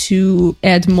maybe to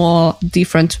add more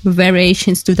different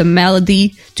variations to the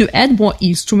melody, to add more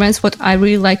instruments, what I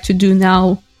really like to do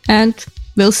now. And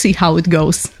we'll see how it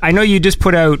goes. I know you just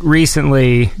put out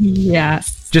recently.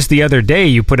 Yes. Just the other day,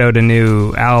 you put out a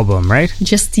new album, right?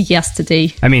 Just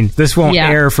yesterday. I mean, this won't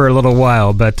air for a little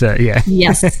while, but yeah.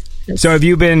 Yes. So have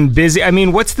you been busy? I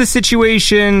mean, what's the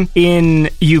situation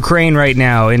in Ukraine right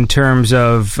now in terms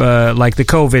of like the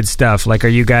COVID stuff? Like, are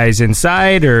you guys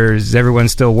inside, or is everyone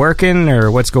still working, or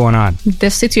what's going on?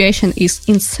 The situation is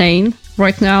insane.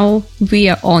 Right now, we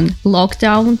are on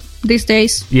lockdown these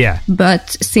days. Yeah.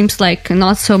 But seems like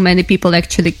not so many people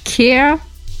actually care.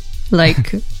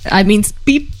 Like, I mean,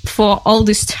 for all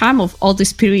this time of all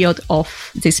this period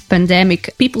of this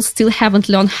pandemic, people still haven't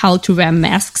learned how to wear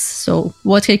masks. So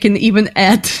what I can even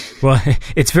add? Well,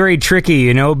 it's very tricky,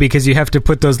 you know, because you have to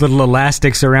put those little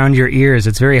elastics around your ears.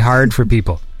 It's very hard for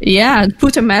people. Yeah,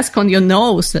 put a mask on your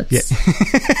nose. Yeah.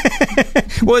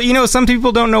 Well, you know, some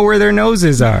people don't know where their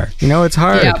noses are. You know, it's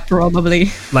hard. Yeah, probably.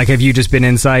 Like, have you just been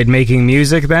inside making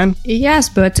music then? Yes,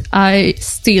 but I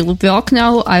still work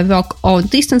now. I work on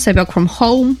distance. I work from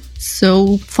home.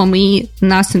 So for me,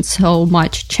 nothing so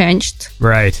much changed.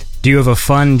 Right. Do you have a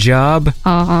fun job?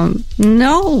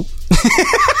 No.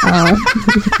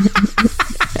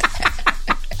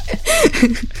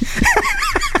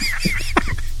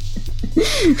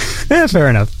 Yeah, fair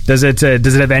enough. Does it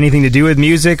have anything to do with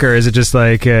music, or is it just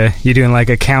like you doing like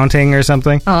accounting or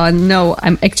something? No,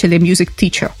 I'm actually a music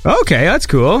teacher. Okay, that's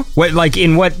cool. What, like,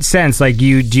 in what sense? Like, do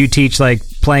you teach like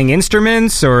playing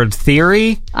instruments or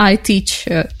theory? I teach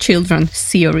children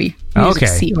theory. Music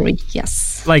theory,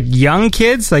 yes. Like young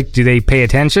kids? Like, do they pay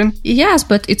attention? Yes,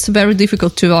 but it's very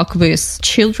difficult to work with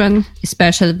children,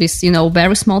 especially with,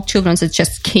 very small children that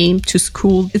just came to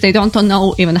school. They don't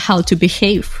know even how to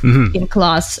behave in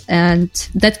class, and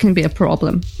that can be a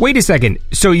problem. Wait a second.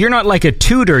 So you're not like a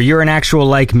tutor, you're an actual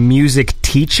like music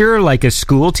teacher, like a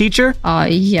school teacher?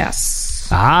 Yes.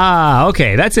 Ah,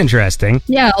 okay, that's interesting.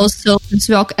 Yeah, also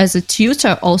work as a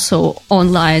tutor, also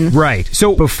online. Right.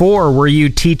 So before, were you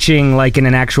teaching like in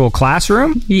an actual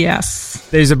classroom? Yes.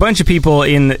 There's a bunch of people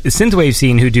in the synthwave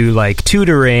scene who do like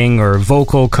tutoring or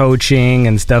vocal coaching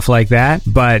and stuff like that,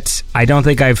 but I don't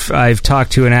think I've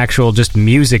talked to an actual just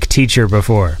music teacher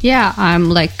before. Yeah, I'm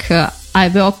like... I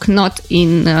work not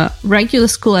in regular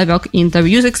school, I work in the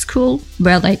music school,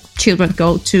 where like children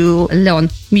go to learn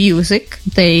music.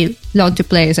 They learn to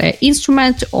play their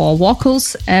instrument or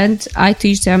vocals, and I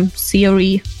teach them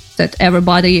theory that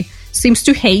everybody seems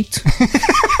to hate.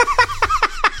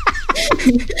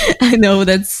 I know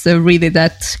that's really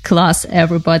that class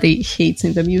everybody hates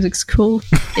in the music school,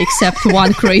 except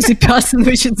one crazy person,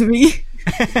 which is me.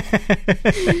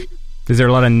 Is there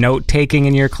a lot of note-taking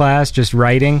in your class, just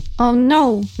writing? Oh,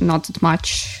 no, not that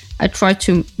much. I try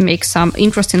to make some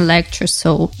interesting lectures,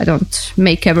 so I don't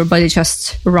make everybody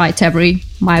just write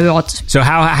my word. So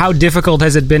how difficult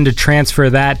has it been to transfer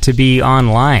that to be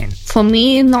online? For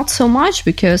me, not so much,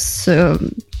 because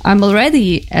I'm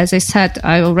already, as I said,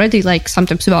 I already like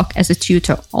sometimes work as a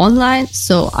tutor online.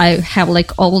 So I have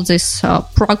like all these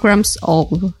programs,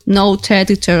 all note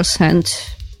editors and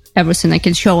everything I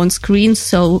can show on screen.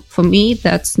 So for me,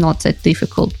 that's not that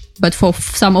difficult. But for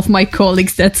some of my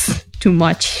colleagues, that's too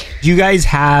much. Do you guys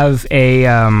have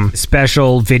a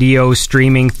special video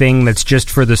streaming thing that's just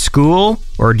for the school?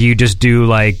 Or do you just do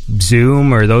like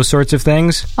Zoom or those sorts of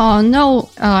things? No,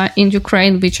 in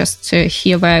Ukraine, we just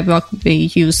here where I work, we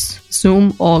use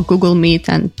Zoom or Google Meet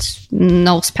and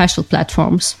no special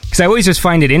platforms. Because I always just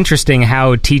find it interesting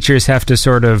how teachers have to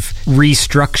sort of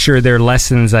restructure their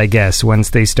lessons, I guess, once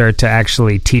they start to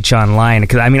actually teach online.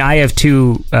 Because I mean, I have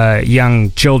two young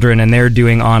children and they're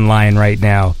doing online right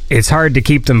now. It's hard to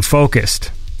keep them focused.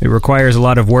 It requires a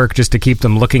lot of work just to keep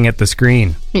them looking at the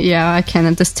screen. Yeah, I can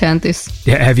understand this.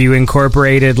 Yeah, have you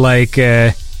incorporated like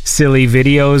silly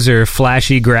videos or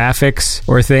flashy graphics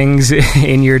or things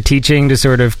in your teaching to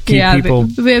sort of keep people...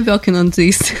 We're working on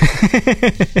this.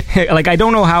 Like, I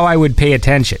don't know how I would pay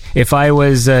attention. If I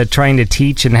was trying to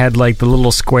teach and had, like, the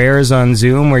little squares on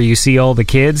Zoom where you see all the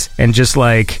kids and just,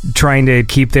 like, trying to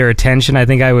keep their attention, I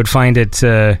think I would find it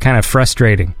kind of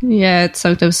frustrating. Yeah, it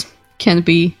sometimes can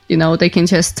be, they can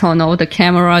just turn off the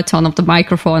camera, turn off the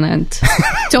microphone, and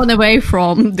turn away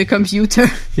from the computer.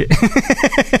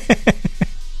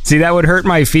 See, that would hurt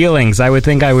my feelings. I would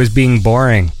think I was being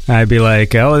boring. I'd be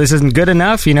like, oh, this isn't good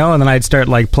enough, and then I'd start,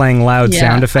 like, playing loud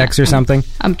sound effects or something.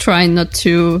 I'm trying not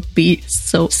to be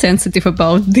so sensitive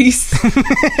about this.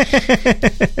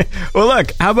 Well,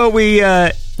 look, how about we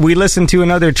listen to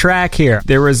another track here?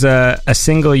 There was a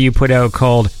single you put out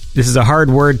called, this is a hard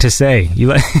word to say,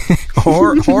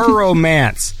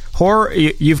 horror-romance.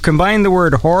 You've combined the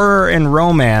word horror and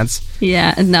romance.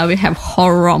 Yeah, and now we have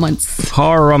horror-romance.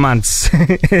 Horror-romance.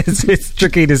 It's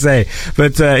tricky to say.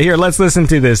 But here, let's listen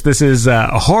to this. This is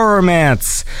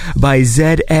Horror-romance by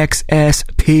ZXSP.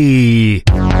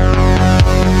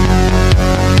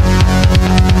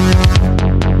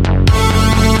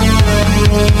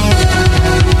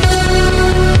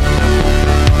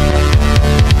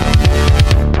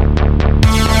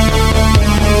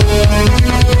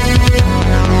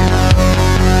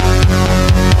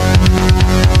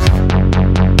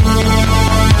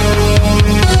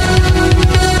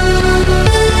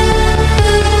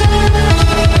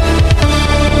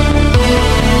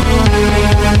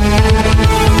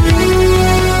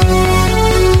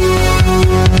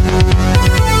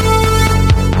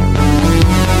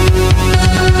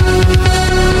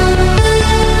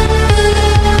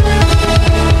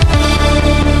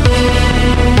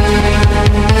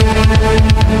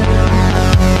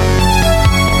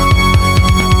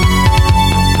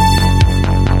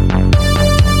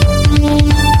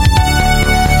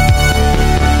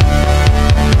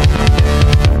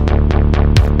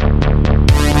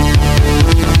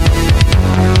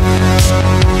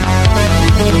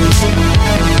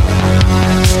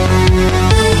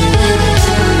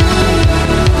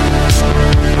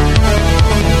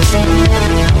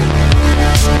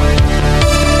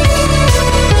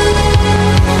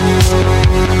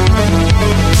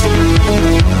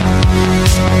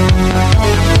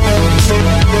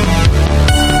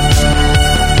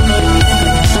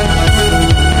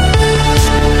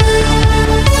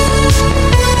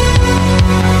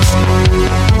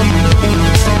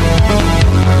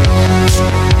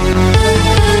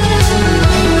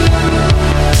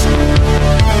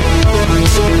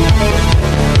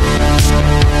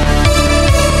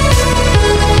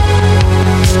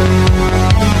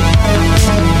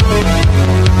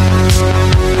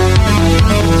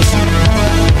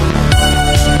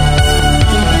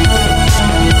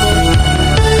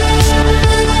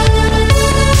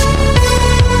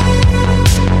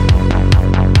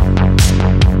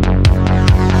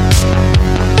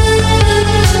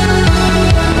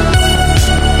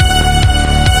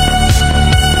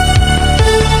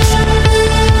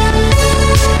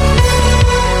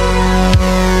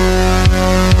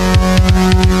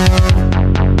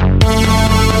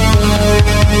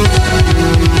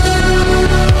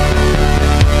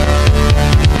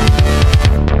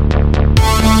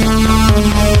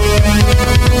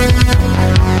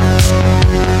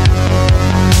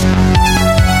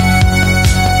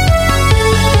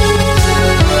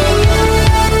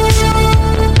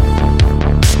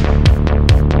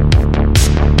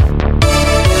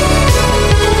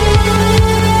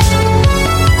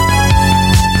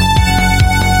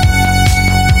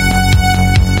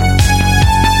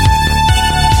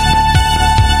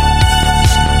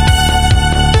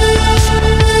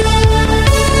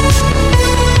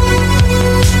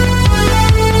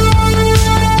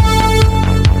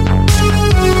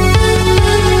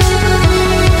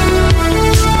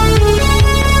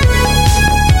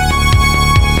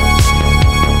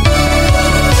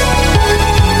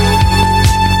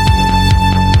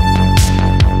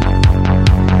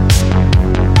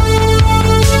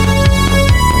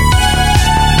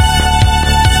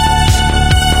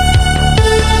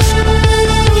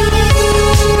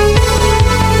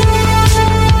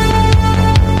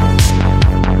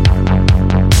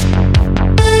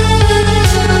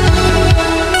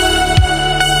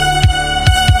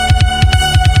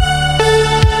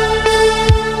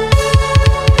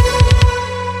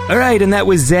 right, and that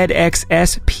was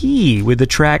ZXSP with the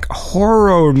track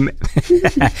Horror-mance.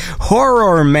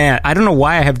 I don't know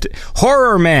why I have to...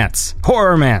 Horror-mance.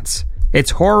 Horror-mance.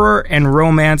 It's horror and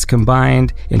romance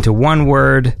combined into one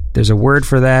word. There's a word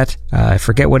for that. I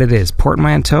forget what it is.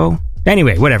 Portmanteau?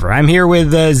 Anyway, whatever. I'm here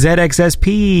with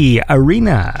ZXSP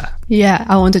Arena. Yeah,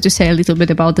 I wanted to say a little bit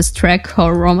about this track,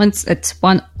 Horror Romance. It's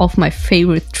one of my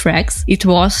favorite tracks. It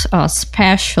was a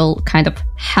special kind of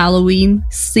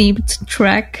Halloween-themed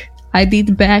track I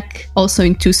did back also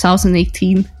in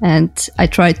 2018, and I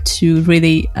tried to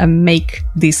really make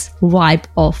this vibe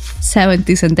of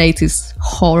 70s and 80s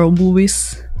horror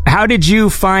movies. How did you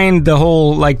find the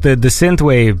whole, like, the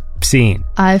synthwave scene?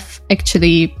 I've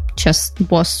actually just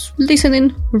was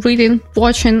listening, reading,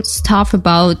 watching stuff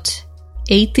about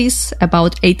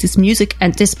 80s music,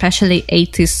 and especially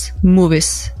 80s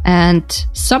movies. And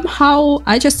somehow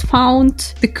I just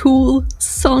found the cool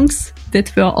songs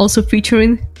that were also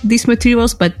featuring these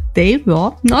materials, but they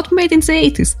were not made in the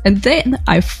 80s. And then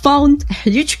I found a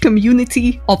huge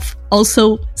community of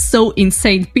also so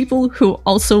insane people who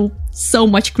also so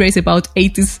much crazy about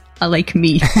 80s like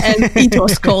me. And it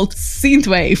was called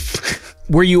Synthwave.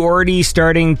 Were you already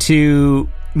starting to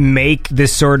make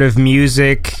this sort of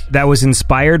music that was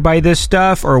inspired by this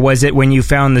stuff, or was it when you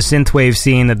found the synthwave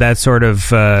scene that sort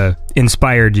of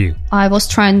inspired you? I was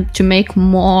trying to make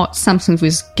more something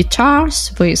with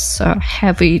guitars, with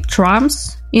heavy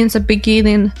drums in the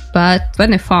beginning, but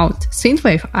when I found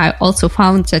synthwave, I also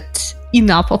found that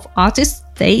enough of artists,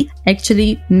 they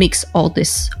actually mix all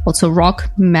this, also rock,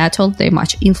 metal, they're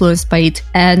much influenced by it,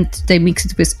 and they mix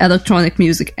it with electronic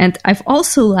music. And I've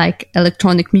also like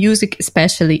electronic music,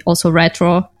 especially also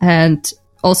retro, and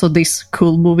also this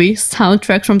cool movie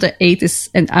soundtrack from the 80s.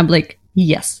 And I'm like,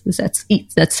 yes, that's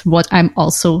it. That's what I'm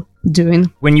also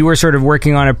doing. When you were sort of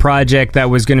working on a project that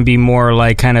was going to be more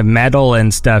like kind of metal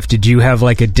and stuff, did you have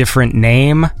like a different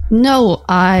name? No,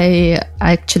 I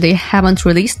actually haven't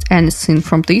released anything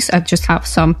from this. I just have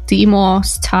some demo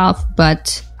stuff,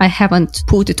 but I haven't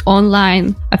put it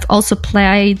online. I've also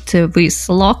played with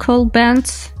local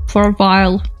bands for a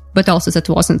while, but also that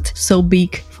wasn't so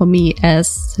big for me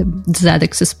as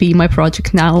ZXSP, my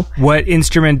project now. What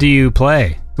instrument do you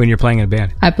play when you're playing in a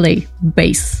band? I play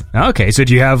bass. Okay, so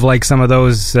do you have like some of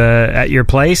those at your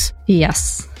place?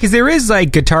 Yes. Because there is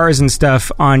like guitars and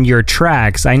stuff on your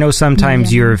tracks. I know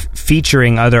sometimes you're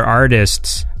featuring other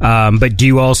artists, but do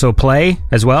you also play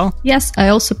as well? Yes, I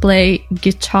also play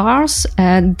guitars,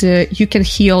 and you can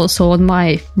hear also on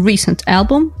my recent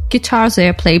album, guitars they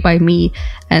are played by me,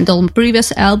 and on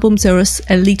previous albums there is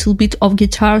a little bit of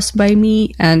guitars by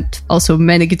me, and also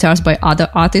many guitars by other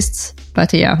artists.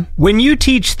 But yeah. When you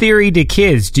teach theory to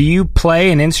kids, do you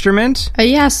play an instrument?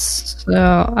 Yes,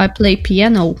 I play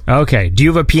piano. Okay. Do you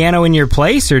have a piano in your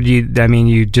place, or do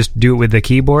you just do it with the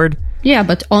keyboard? Yeah,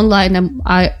 but online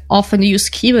I often use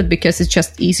keyboard because it's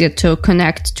just easier to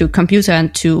connect to computer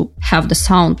and to have the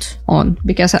sound on,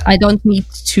 because I don't need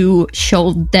to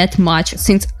show that much.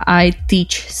 Since I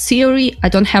teach theory, I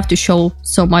don't have to show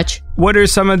so much. What are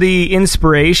some of the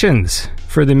inspirations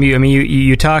for the music? I mean,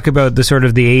 you talk about the sort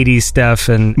of the 80s stuff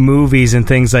and movies and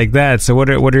things like that. So what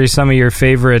are some of your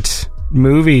favorite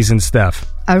movies and stuff?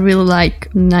 I really like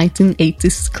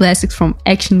 1980s classics from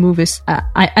action movies.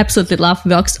 I absolutely love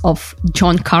works of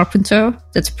John Carpenter.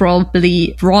 That's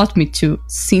probably brought me to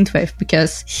synthwave,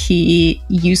 because he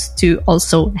used to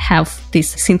also have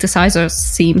these synthesizer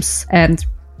themes, and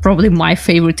probably my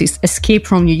favorite is Escape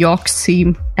from New York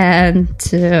theme. And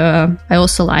I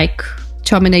also like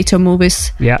Terminator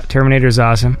movies. Yeah, Terminator's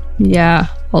awesome. Yeah,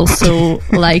 also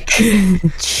like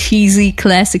cheesy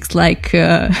classics like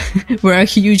where a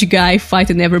huge guy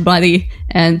fighting everybody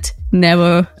and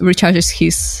never recharges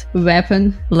his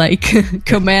weapon, like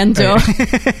Commando.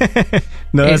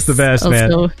 No, that's the best,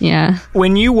 also, man. Yeah.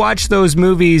 When you watch those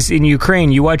movies in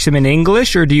Ukraine, you watch them in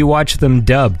English or do you watch them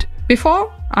dubbed?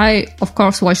 Before, I, of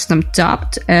course, watched them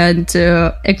dubbed, and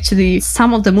actually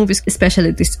some of the movies,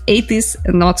 especially this 80s,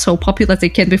 not so popular, they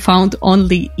can be found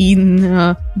only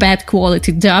in bad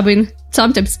quality dubbing,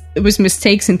 sometimes with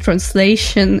mistakes in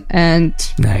translation, and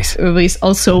nice. With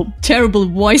also terrible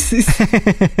voices.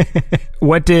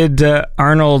 What did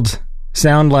Arnold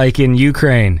sound like in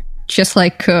Ukraine? Just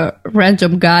like a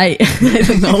random guy. I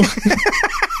don't know.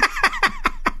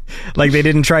 Like they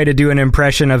didn't try to do an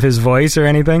impression of his voice or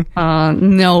anything?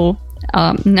 No.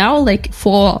 Now, like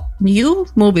for new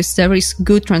movies, there is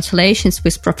good translations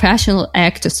with professional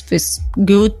actors, with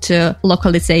good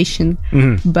localization.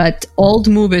 Mm-hmm. But old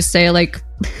movies, they're like,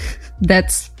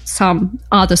 that's some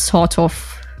other sort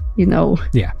of,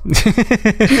 Yeah.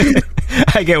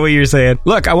 I get what you're saying.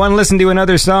 Look, I want to listen to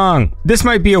another song. This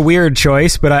might be a weird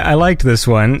choice, but I liked this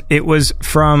one. It was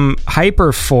from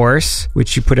Hyperforce,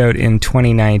 which you put out in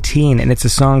 2019, and it's a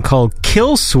song called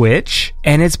Kill Switch,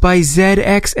 and it's by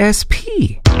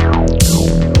ZXSP.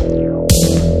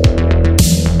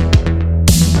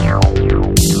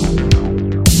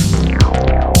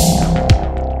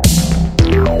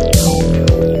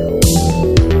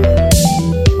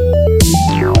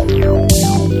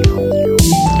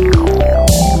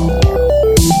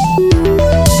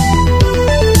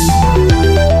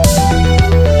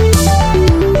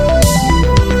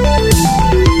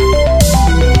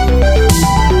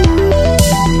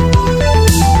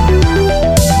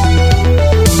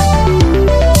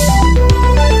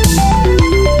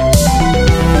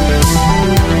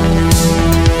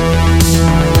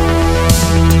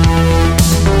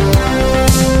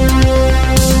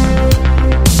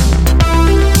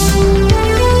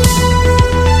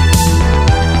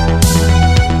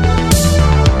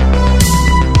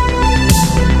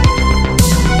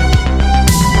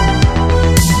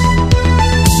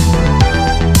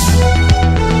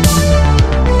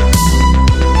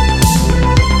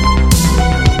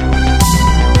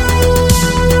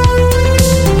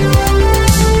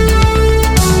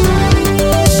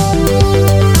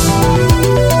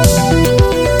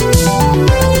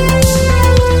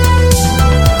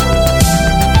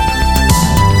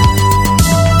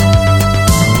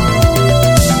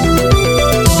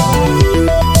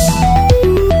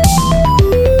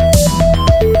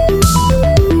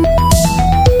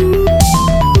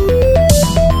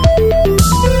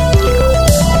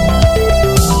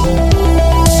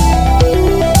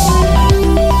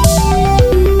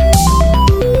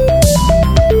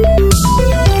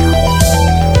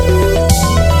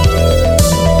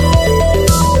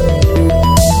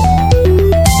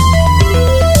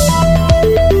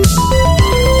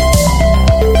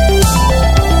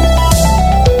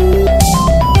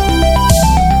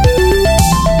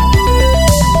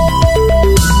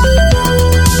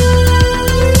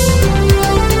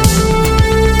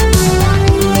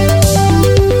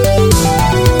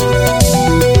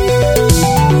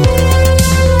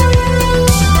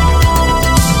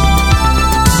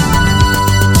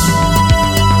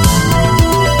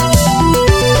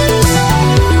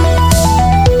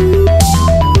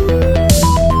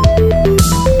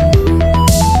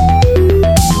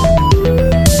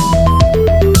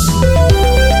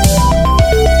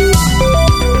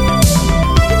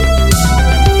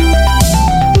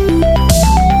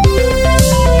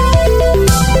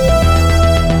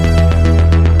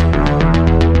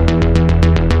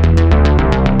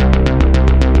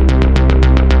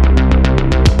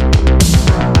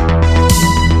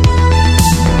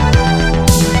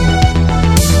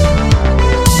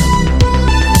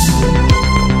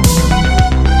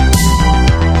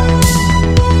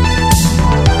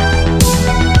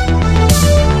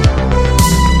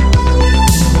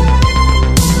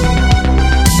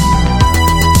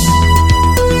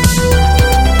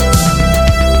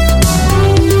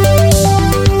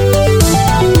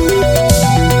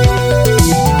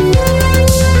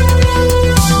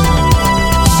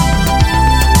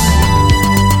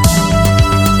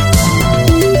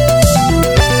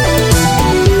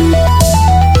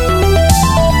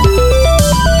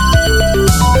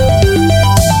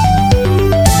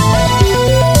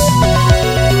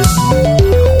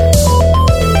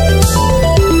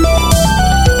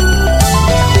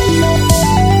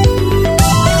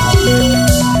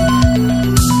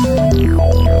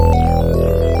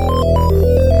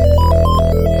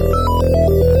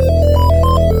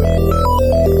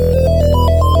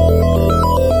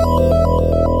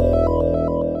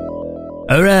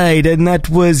 right, and that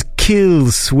was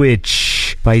Kill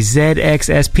Switch by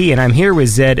ZXSP, and I'm here with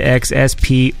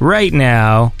ZXSP right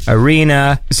now,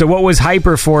 Arena. So what was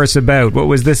Hyperforce about? What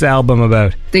was this album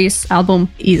about? This album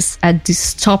is a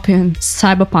dystopian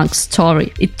cyberpunk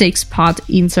story. It takes part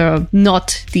in the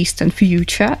not distant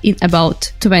future in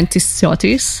about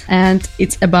 2030s, and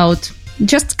it's about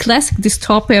just classic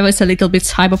dystopia with a little bit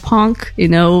cyberpunk.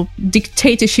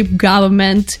 Dictatorship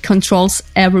government controls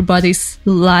everybody's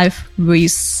life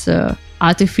with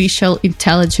artificial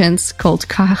intelligence called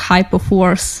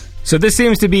Hyperforce. So this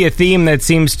seems to be a theme that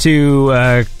seems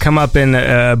to come up in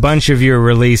a bunch of your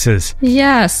releases.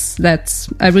 Yes,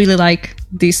 I really like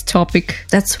this topic.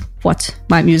 That's what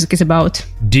my music is about.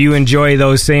 Do you enjoy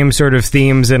those same sort of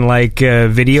themes in like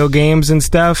video games and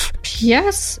stuff?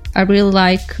 Yes, I really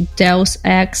like Deus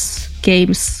Ex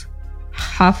games,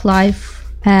 Half-Life,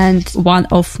 and one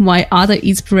of my other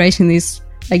inspiration is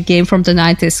a game from the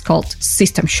 90s called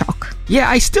System Shock. Yeah,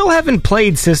 I still haven't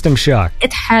played System Shock.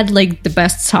 It had like the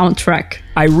best soundtrack.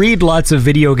 I read lots of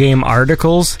video game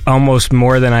articles, almost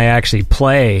more than I actually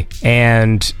play,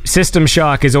 and System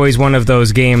Shock is always one of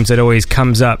those games that always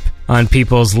comes up on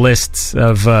people's lists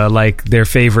of like their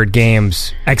favorite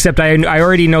games. Except I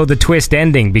already know the twist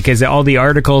ending, because all the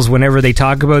articles, whenever they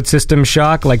talk about System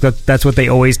Shock, like that's what they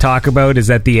always talk about, is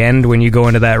at the end when you go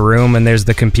into that room and there's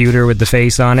the computer with the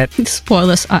face on it.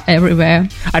 Spoilers are everywhere.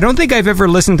 I don't think I've ever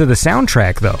listened to the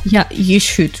soundtrack though. Yeah, you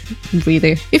should,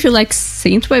 really. If you like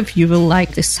synthwave, you will like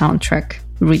the soundtrack.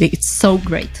 Really, it's so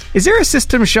great. Is there a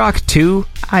System Shock 2?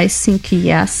 I think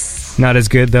yes. Not as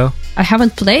good though? I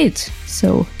haven't played,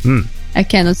 so I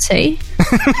cannot say.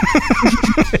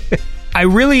 I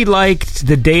really liked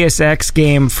the Deus Ex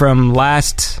game from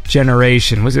last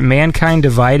generation. Was it Mankind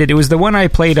Divided? It was the one I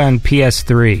played on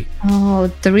PS3. Oh,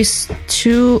 there is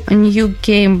a new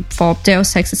game for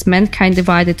Deus Ex. It's Mankind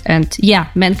Divided, and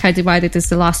Mankind Divided is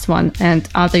the last one, and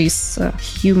other is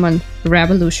Human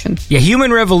Revolution. Yeah,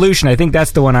 Human Revolution, I think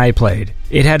that's the one I played.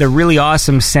 It had a really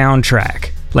awesome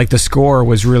soundtrack. Like, the score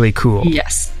was really cool.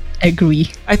 Yes. Agree.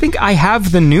 I think I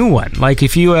have the new one. Like,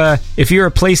 if you're a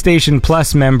PlayStation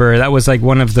Plus member, that was like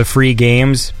one of the free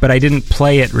games, but I didn't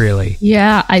play it really.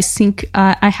 Yeah, I think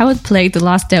I haven't played the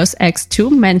last Deus Ex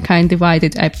 2, Mankind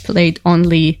Divided. I played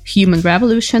only Human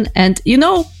Revolution, and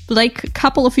like a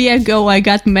couple of years ago, I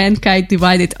got Mankind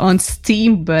Divided on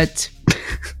Steam, but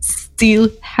still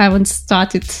haven't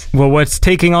started. Well, what's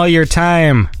taking all your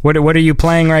time? What are you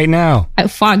playing right now? I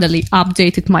finally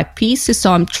updated my PC,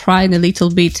 so I'm trying a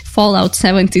little bit Fallout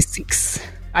 76.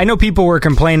 I know people were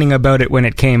complaining about it when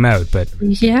it came out, but...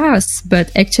 Yes,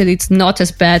 but actually it's not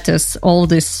as bad as all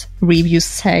these reviews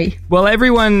say. Well,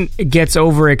 everyone gets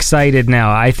overexcited now.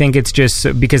 I think it's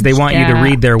just because they want you to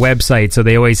read their website, so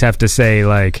they always have to say,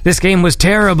 like, this game was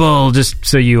terrible, just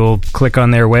so you'll click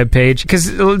on their webpage.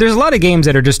 Because there's a lot of games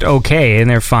that are just okay, and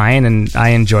they're fine, and I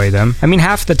enjoy them. I mean,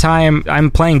 half the time,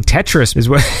 I'm playing Tetris,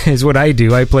 is what I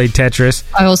do. I play Tetris.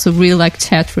 I also really like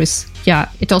Tetris. Yeah,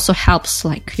 it also helps,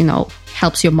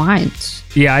 helps your mind.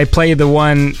 Yeah, I play the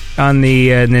one on the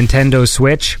Nintendo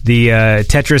Switch, the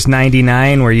Tetris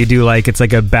 99, where you do it's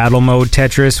like a battle mode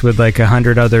Tetris with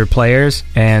 100 other players,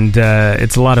 and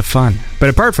it's a lot of fun. But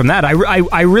apart from that,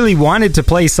 I really wanted to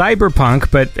play Cyberpunk,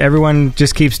 but everyone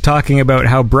just keeps talking about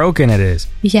how broken it is.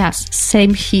 Yes,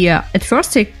 same here. At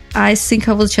first, I think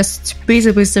I was just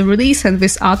busy with the release and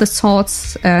with other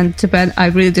thoughts, and then I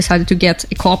really decided to get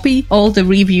a copy. All the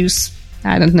reviews,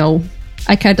 I don't know,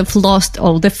 I kind of lost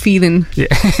all the feeling to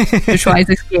try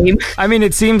this game. I mean,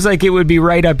 it seems like it would be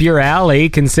right up your alley,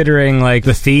 considering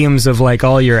the themes of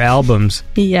all your albums.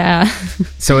 Yeah.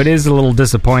 So it is a little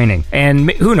disappointing. And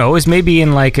who knows, maybe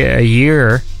in a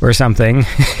year or something,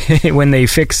 when they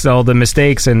fix all the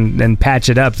mistakes and patch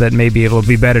it up, that maybe it'll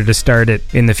be better to start it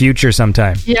in the future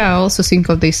sometime. Yeah, I also think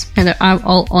of this. And I'm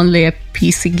only a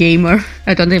PC gamer.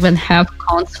 I don't even have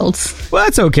consoles. Well,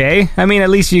 that's okay. I mean, at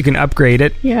least you can upgrade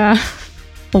it. Yeah.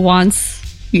 Once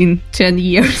in 10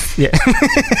 years. Yeah.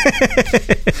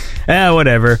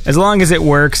 Whatever. As long as it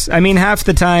works. I mean, half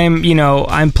the time,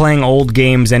 I'm playing old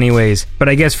games anyways. But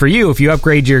I guess for you, if you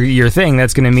upgrade your thing,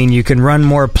 that's going to mean you can run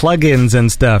more plugins and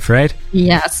stuff, right?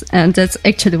 Yes, and that's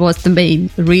actually was the main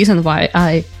reason why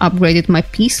I upgraded my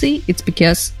PC. It's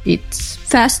because it's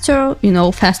faster,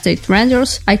 faster it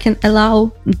renders. I can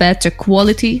allow better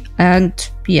quality, and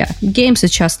games are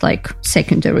just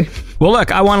secondary. Well,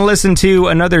 look, I want to listen to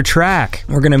another track.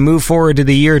 We're going to move forward to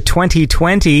the year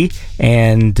 2020,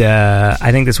 and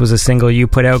I think this was a single you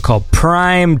put out called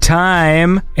Prime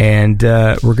Time, and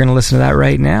we're going to listen to that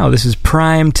right now. This is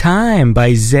Prime Time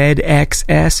by ZXSP.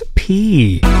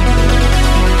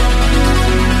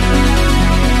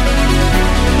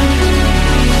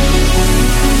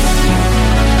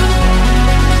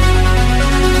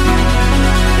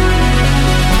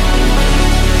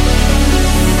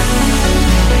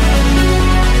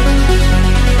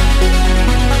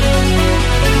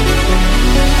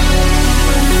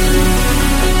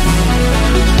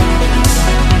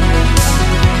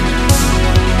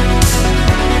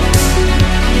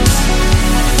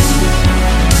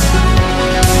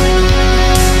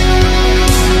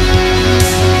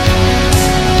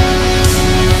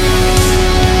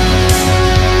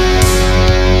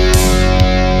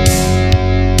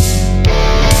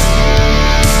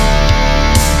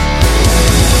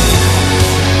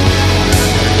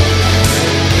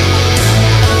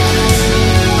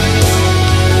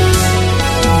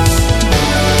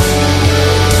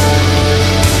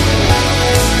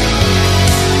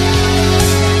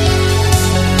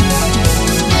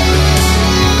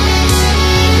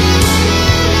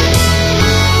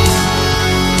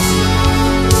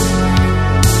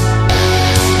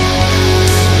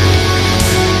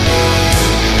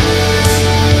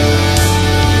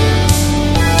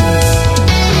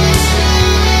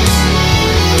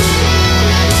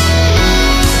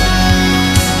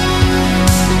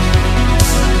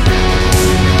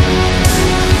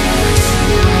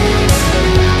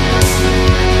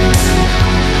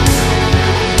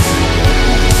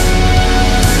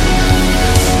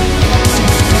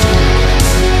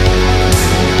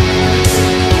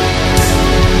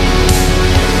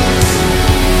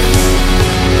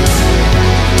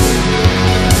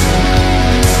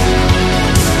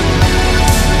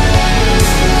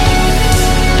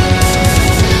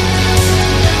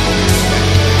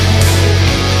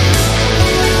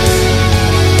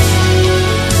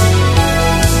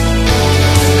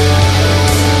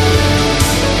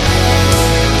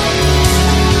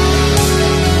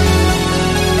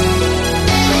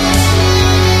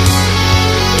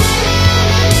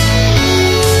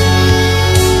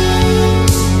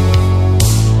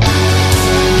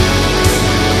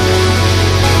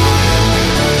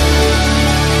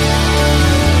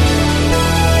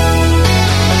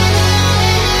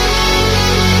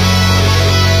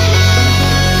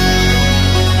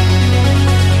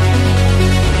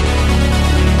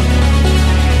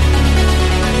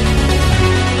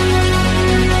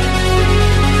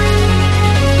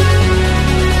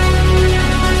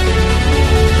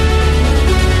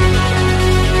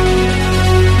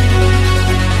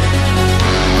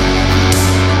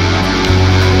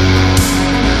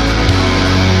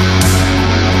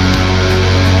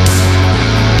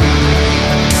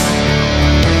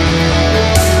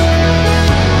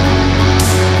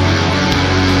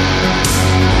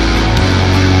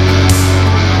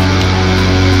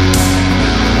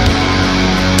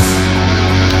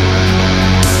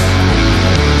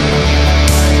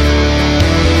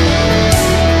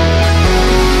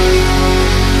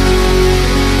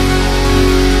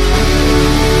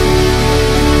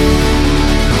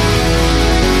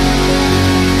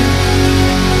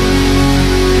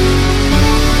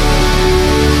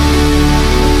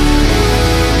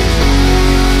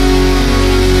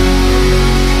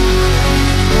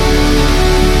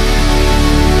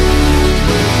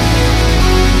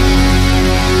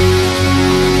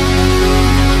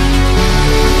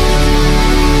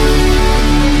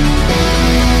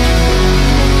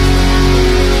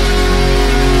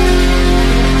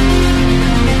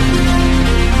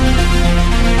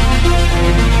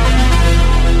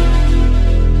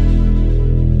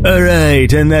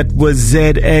 Alright, and that was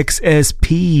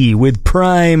ZXSP with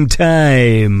Prime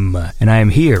Time. And I'm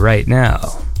here right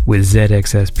now with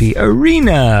ZXSP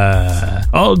Arena,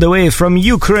 all the way from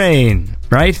Ukraine,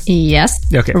 right?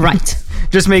 Yes. Okay. Right.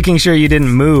 Just making sure you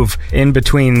didn't move in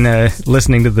between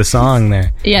listening to the song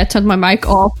there. Yeah, I turned my mic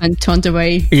off and turned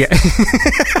away. Yeah.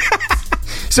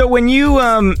 So when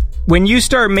you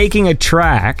start making a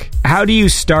track, how do you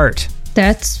start?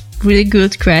 That's really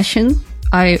good question.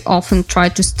 I often try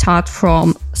to start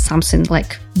from something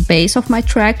like base of my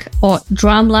track or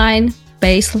drum line,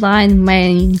 bass line,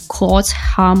 main chords,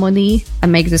 harmony. I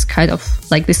make this kind of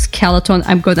like this skeleton.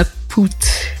 I'm gonna put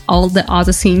all the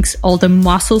other things, all the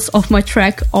muscles of my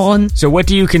track on. So what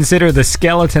do you consider the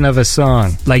skeleton of a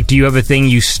song? Like, do you have a thing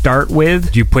you start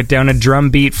with? Do you put down a drum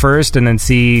beat first and then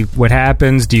see what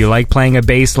happens? Do you like playing a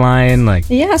bass line? Like,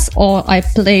 yes, or I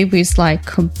play with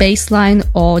like a bass line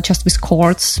or just with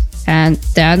chords. And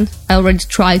then I already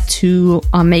try to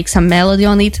make some melody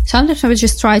on it. Sometimes I will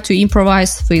just try to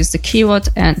improvise with the keyboard,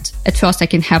 and at first I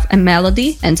can have a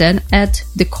melody and then add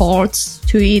the chords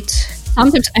to it.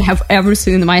 Sometimes I have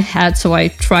everything in my head, so I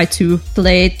try to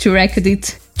play it, to record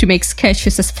it, to make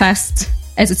sketches as fast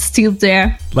as it's still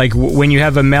there. Like when you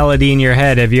have a melody in your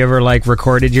head, have you ever like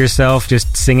recorded yourself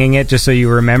just singing it just so you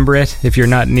remember it if you're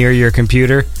not near your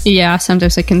computer? Yeah,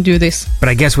 sometimes I can do this. But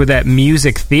I guess with that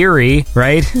music theory,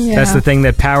 right? Yeah. That's the thing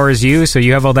that powers you, so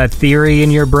you have all that theory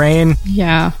in your brain.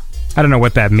 Yeah. I don't know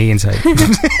what that means.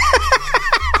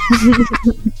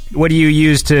 What do you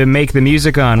use to make the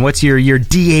music on? What's your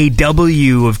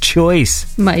DAW of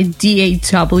choice? My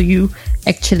DAW,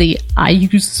 actually, I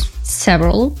use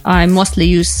several. I mostly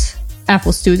use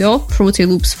FL Studio, Fruity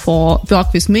Loops for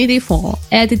work with MIDI, for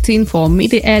editing, for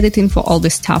MIDI editing, for all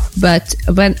this stuff. But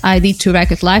when I need to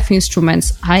record live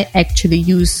instruments, I actually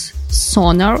use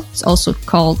Sonar. It's also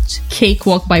called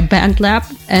Cakewalk by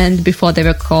BandLab, and before they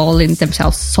were calling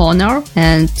themselves Sonar,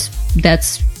 and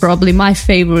that's probably my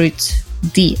favorite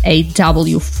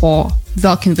DAW for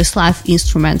working with live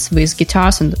instruments, with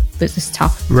guitars and with this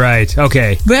stuff. Right,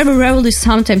 okay. Very rarely,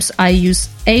 sometimes I use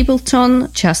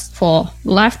Ableton just for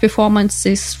live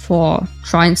performances, for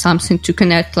trying something to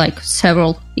connect like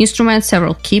several instruments,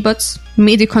 several keyboards,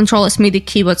 MIDI controllers, MIDI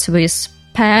keyboards with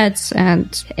pads, and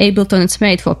Ableton is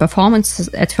made for performances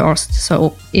at first,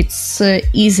 so it's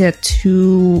easier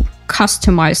to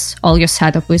customize all your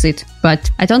setup with it.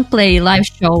 But I don't play live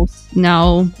shows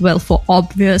now, well, for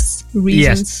obvious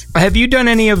reasons. Yes. Have you done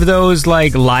any of those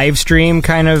like live stream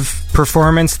kind of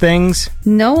performance things?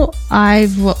 No,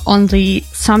 I've only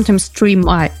sometimes stream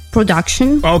my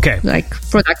production. Okay. Like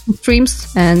production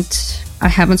streams, and I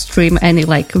haven't streamed any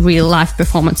like real live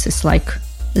performances, like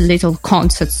little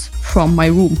concerts from my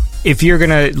room. If you're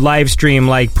gonna live stream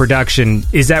like production,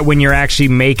 is that when you're actually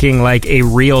making like a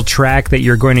real track that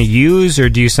you're going to use, or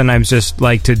do you sometimes just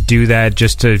like to do that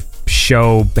just to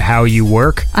show how you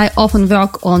work? I often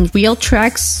work on real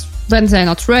tracks. When they're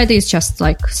not ready, it's just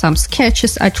like some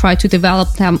sketches. I try to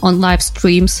develop them on live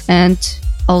streams, and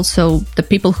also the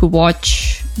people who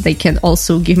watch, they can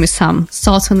also give me some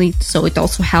thoughts on it, so it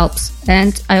also helps.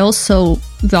 And I also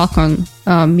work on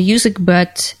music,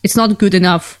 but it's not good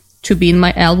enough to be in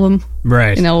my album.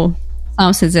 Right. You know,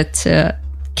 something that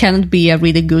cannot be a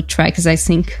really good track, as I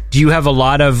think. Do you have a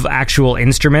lot of actual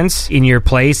instruments in your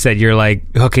place that you're like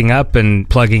hooking up and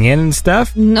plugging in and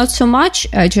stuff? Not so much.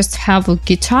 I just have a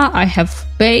guitar. I have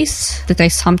bass that I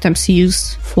sometimes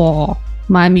use for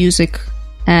my music.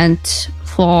 And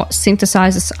for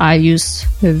synthesizers, I use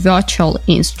virtual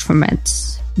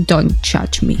instruments. Don't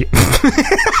judge me.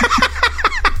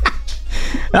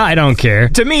 I don't care.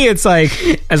 To me, it's like,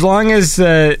 as long as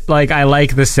like I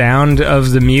like the sound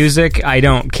of the music, I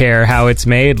don't care how it's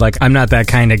made. Like, I'm not that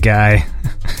kind of guy.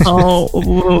 Oh,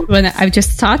 when I've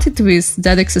just started with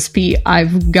ZXSP,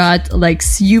 I've got like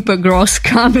super gross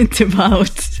comment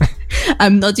about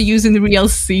I'm not using real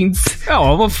synths.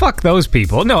 Oh, well, fuck those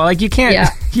people. No, like, you can't... Yeah.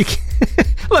 You can't.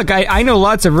 Look, I know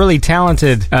lots of really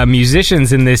talented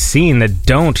musicians in this scene that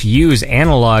don't use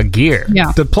analog gear.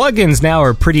 Yeah. The plugins now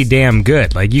are pretty damn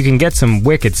good. Like, you can get some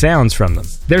wicked sounds from them.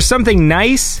 There's something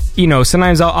nice, you know,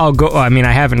 sometimes I'll go, I mean,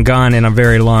 I haven't gone in a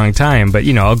very long time, but,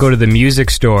 you know, I'll go to the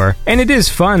music store, and it is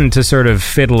fun to sort of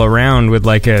fiddle around with,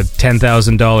 like, a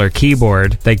 $10,000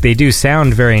 keyboard. Like, they do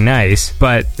sound very nice,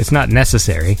 but it's not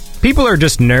necessary. People are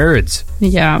just nerds.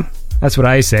 Yeah. That's what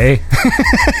I say.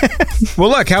 Well,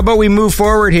 look, how about we move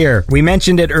forward here? We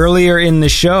mentioned it earlier in the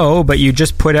show, but you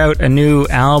just put out a new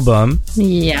album.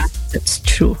 Yeah, that's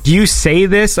true. Do you say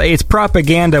this? It's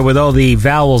propaganda with all the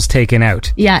vowels taken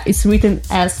out. Yeah, it's written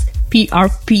as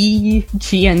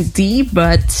PRPGND,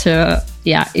 but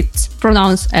yeah, it's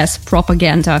pronounced as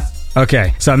propaganda.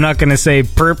 Okay, so I'm not going to say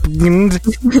perp.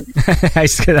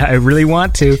 I really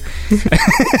want to.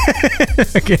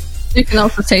 Okay. You can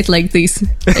also say it like this.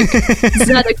 Like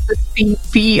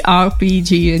ZXSP,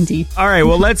 PRPGND. All right,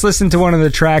 well, let's listen to one of the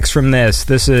tracks from this.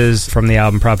 This is from the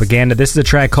album Propaganda. This is a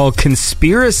track called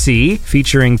Conspiracy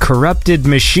featuring Corrupted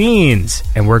Machines.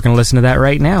 And we're going to listen to that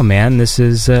right now, man. This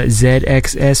is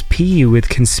ZXSP with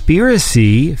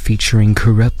Conspiracy featuring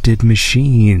Corrupted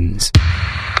Machines.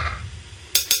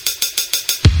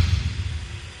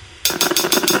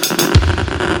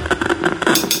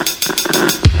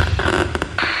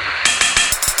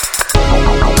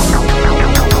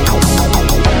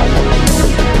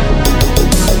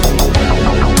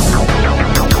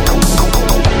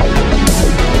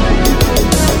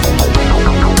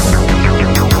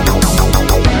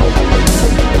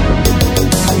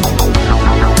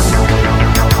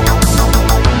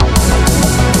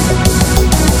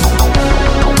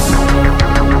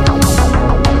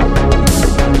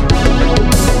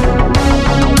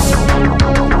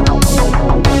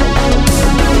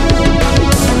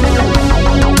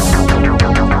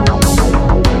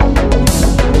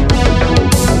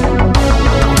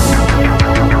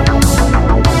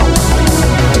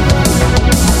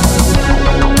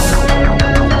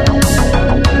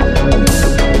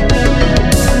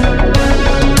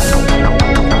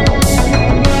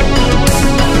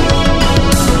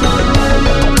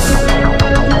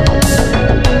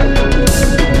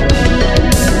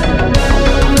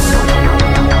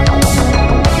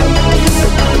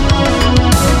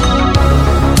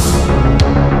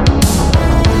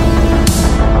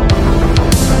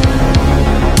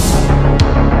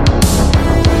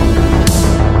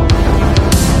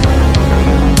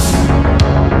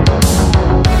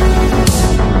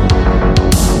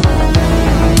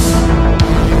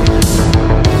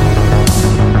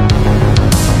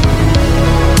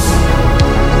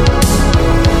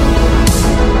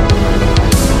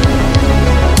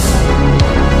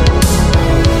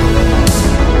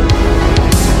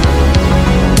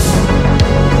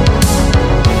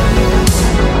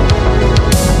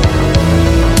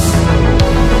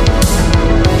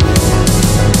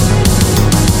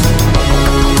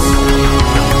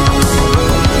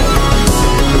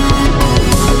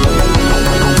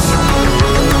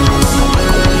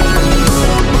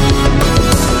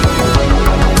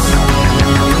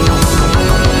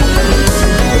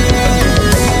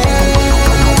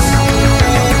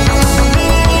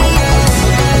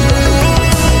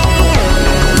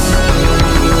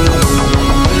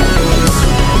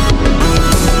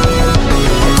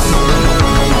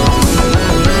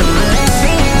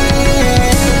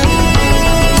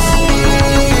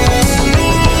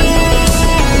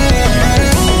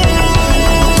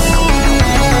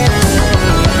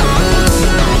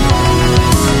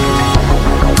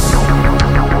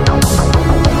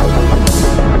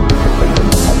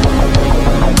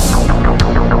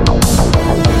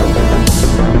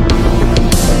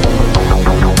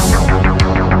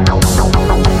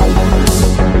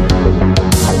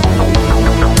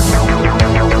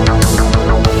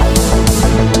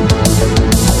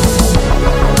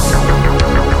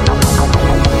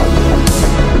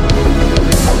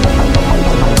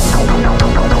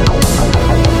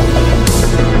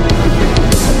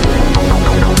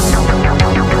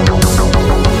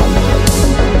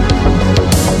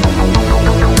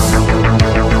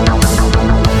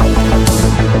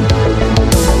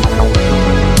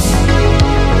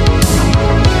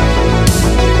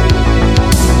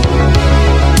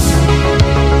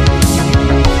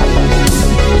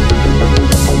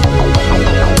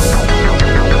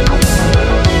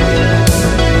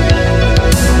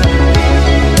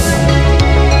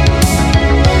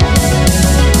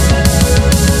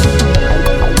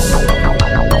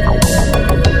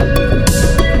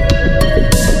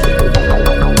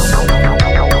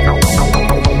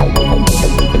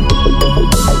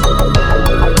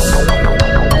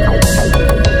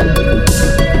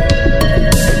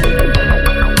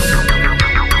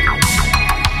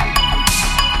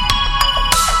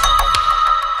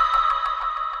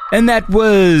 And that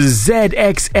was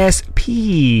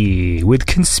ZXSP with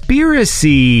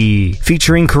Conspiracy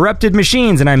featuring Corrupted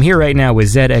Machines. And I'm here right now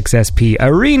with ZXSP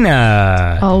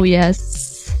Arena. Oh,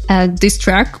 yes. And this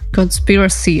track,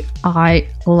 Conspiracy, I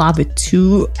love it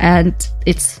too. And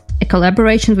it's a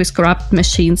collaboration with Corrupted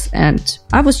Machines. And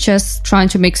I was just trying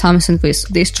to make something with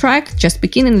this track, just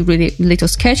beginning really little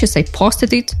sketches. I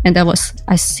posted it and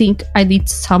I think I need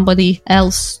somebody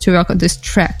else to work on this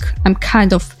track. I'm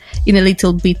kind of in a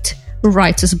little bit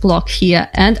writer's block here.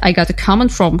 And I got a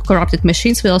comment from Corrupted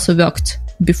Machines. We also worked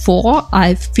before.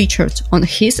 I featured on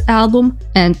his album,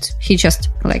 and he just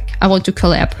like, I want to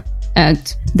collab.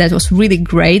 And that was really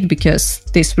great because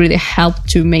this really helped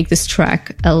to make this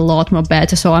track a lot more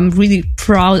better. So I'm really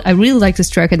proud. I really like this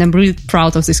track, and I'm really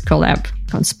proud of this collab,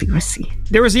 Conspiracy.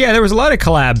 There was a lot of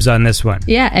collabs on this one.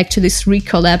 Yeah, actually 3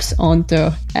 collabs on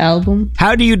the album.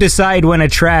 How do you decide when a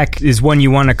track is one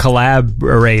you want to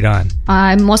collaborate on?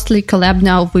 I mostly collab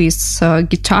now with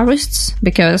guitarists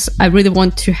because I really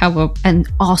want to have an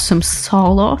awesome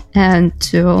solo, and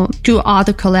to do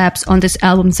other collabs on this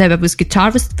album. They were with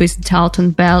guitarists, with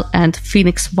Dalton Bell and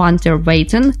Phoenix van der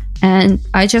Weyden. And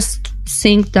I just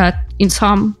think that in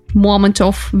some moment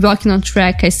of working on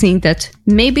track, I think that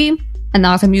maybe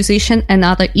another musician,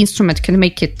 another instrument can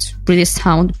make it really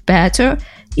sound better.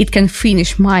 It can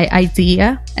finish my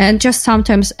idea. And just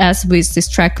sometimes, as with this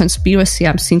track Conspiracy,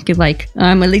 I'm thinking like,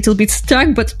 I'm a little bit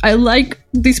stuck, but I like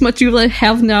this material I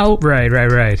have now. Right.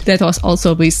 That was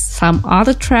also with some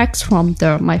other tracks from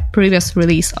my previous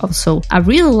release also. I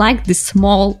really like this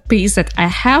small piece that I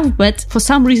have, but for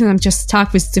some reason I'm just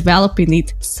stuck with developing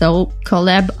it. So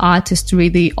collab artists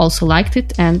really also liked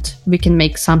it, and we can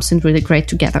make something really great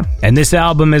together. And this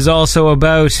album is also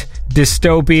about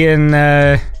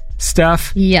dystopian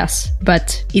stuff? Yes,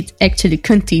 but it actually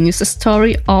continues the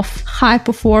story of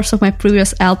Hyperforce of my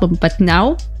previous album, but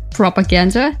now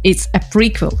Propaganda, it's a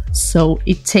prequel, so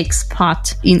it takes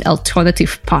part in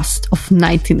alternative past of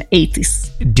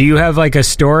 1980s. Do you have like a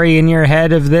story in your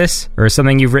head of this, or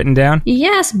something you've written down?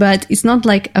 Yes, but it's not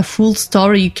like a full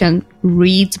story you can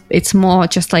read. It's more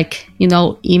just like,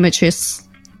 images,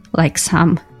 like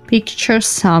some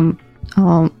pictures,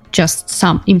 just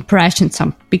some impressions,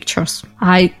 some pictures.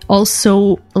 I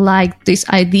also like this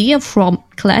idea from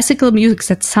classical music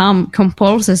that some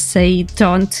composers, they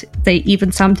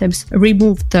even sometimes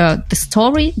remove the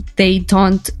story. They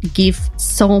don't give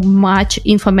so much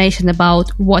information about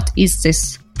what is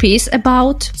this piece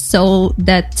about, so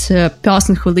that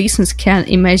person who listens can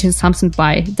imagine something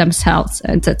by themselves.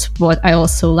 And that's what I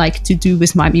also like to do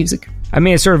with my music. I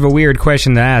mean, it's sort of a weird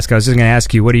question to ask. I was just going to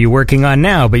ask you, what are you working on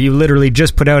now? But you literally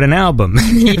just put out an album.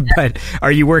 Yeah. But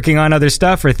are you working on other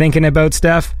stuff or thinking about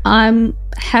stuff? I'm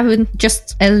having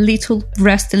just a little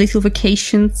rest, a little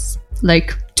vacations,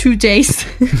 like 2 days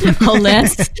or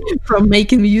less from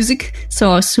making music.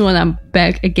 So soon I'm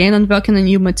back again and working on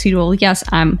new material. Yes,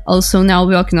 I'm also now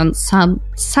working on some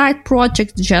side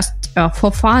projects just for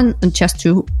fun and just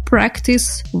to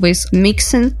practice with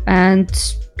mixing. And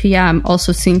yeah, I'm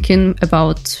also thinking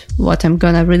about what I'm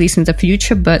gonna release in the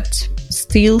future, but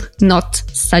still not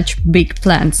such big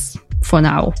plans for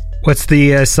now. What's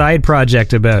the side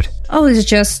project about? Oh, it's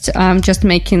just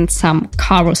making some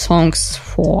cover songs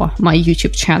for my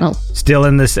YouTube channel. Still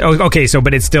in this? Oh, okay. So,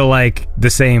 but it's still like the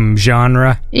same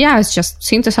genre? Yeah, it's just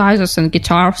synthesizers and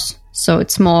guitars. So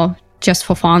it's more just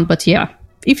for fun. But yeah,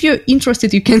 if you're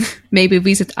interested, you can maybe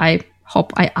visit. I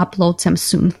hope I upload them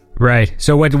soon. Right.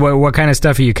 So what kind of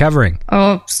stuff are you covering?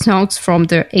 Oh, songs from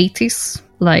the 80s,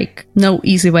 like No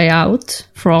Easy Way Out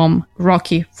from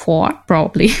Rocky IV,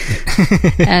 probably.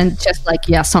 And just like,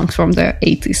 yeah, songs from the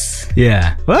 80s.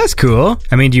 Yeah. Well, that's cool.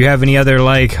 I mean, do you have any other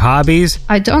like hobbies?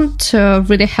 I don't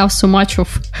really have so much of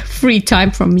free time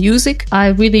from music. I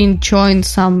really enjoy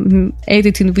some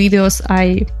editing videos.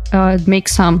 I make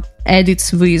some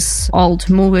edits with old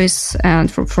movies and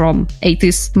from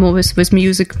 80s movies with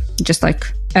music, just like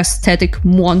aesthetic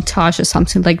montage or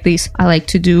something like this I like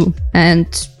to do. And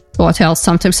what else?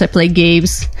 Sometimes I play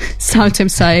games.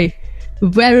 Sometimes I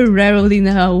really rarely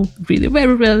now,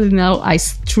 I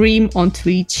stream on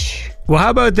Twitch. Well,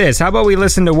 how about this? How about we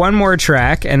listen to one more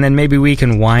track and then maybe we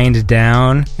can wind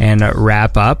down and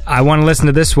wrap up. I want to listen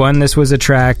to this one. This was a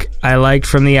track I liked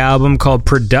from the album called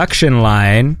Production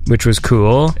Line, which was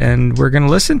cool. And we're going to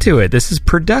listen to it. This is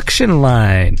Production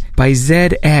Line by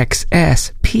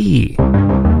ZXSP.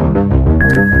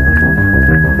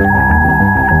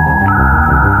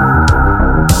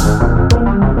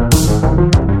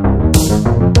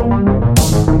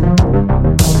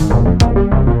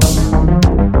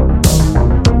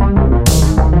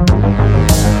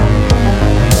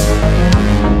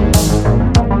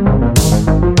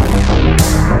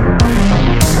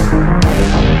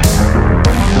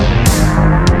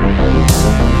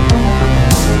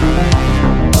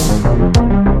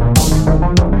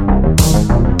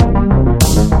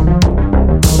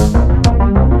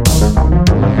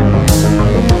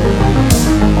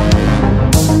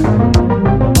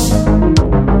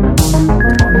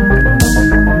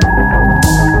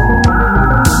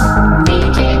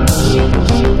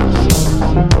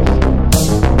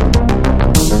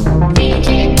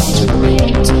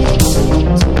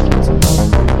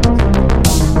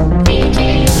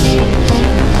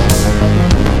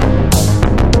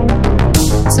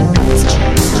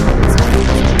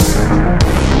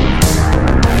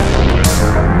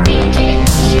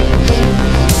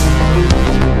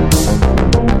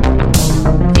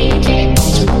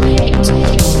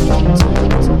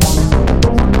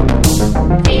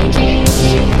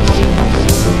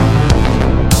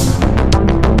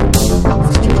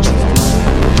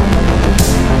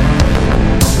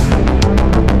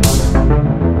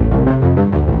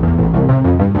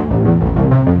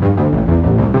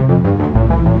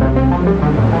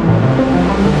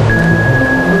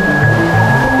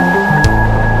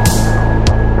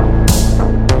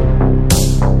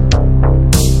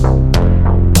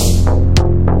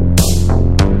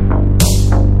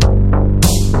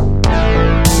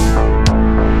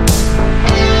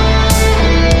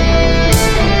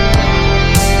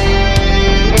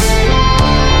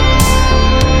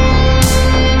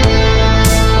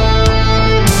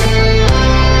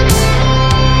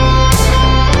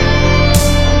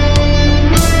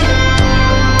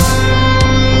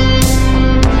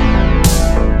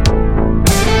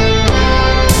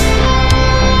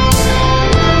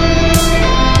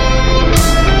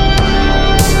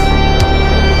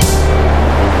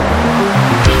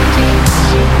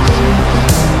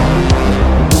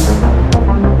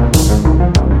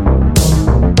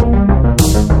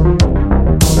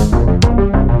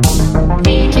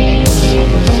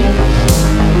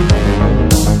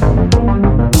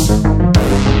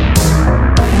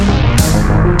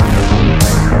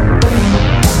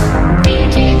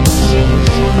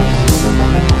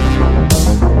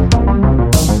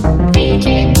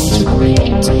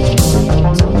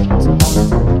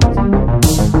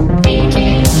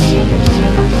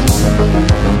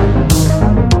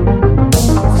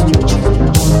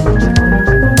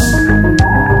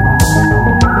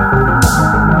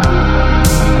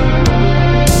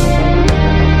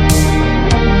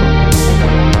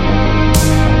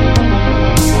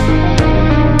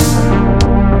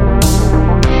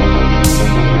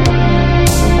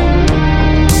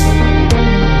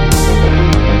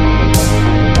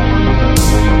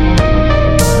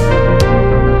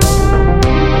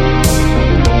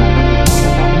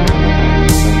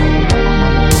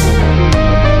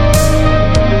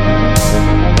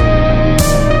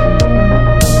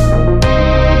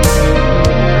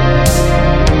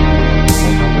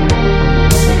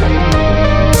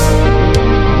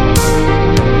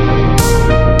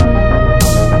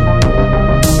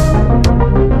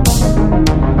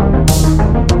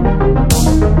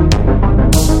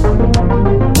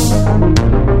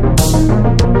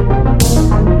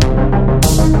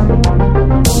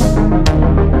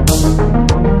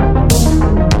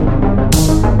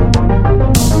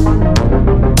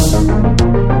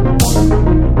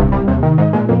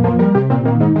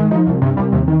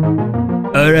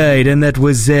 Alright, and that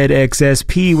was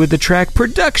ZXSP with the track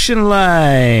Production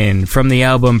Line from the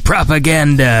album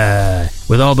Propaganda,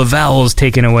 with all the vowels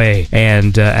taken away.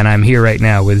 And I'm here right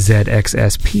now with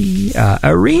ZXSP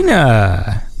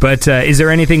Arena. But is there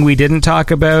anything we didn't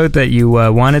talk about that you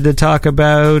wanted to talk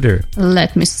about? Or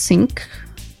Let me think.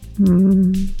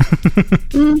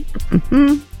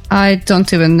 I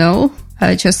don't even know.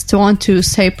 I just want to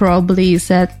say probably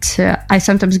that I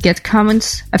sometimes get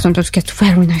comments. I sometimes get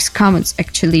very nice comments,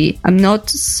 actually. I'm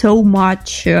not so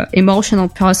much emotional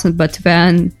person, but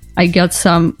when I get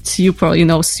some super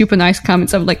nice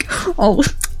comments, I'm like, oh,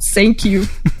 thank you.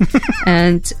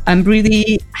 And I'm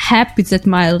really happy that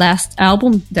my last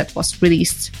album that was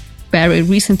released very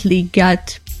recently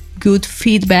got good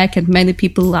feedback and many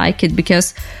people like it,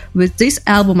 because with this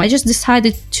album I just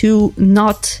decided to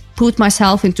not put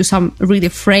myself into some really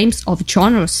frames of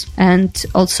genres. And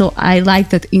also I like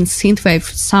that in synthwave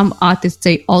some artists,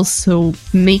 they also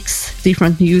mix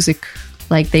different music,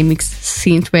 like they mix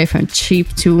synthwave and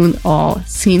chiptune, or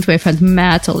synthwave and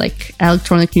metal, like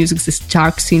electronic music, this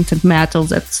dark synth and metal,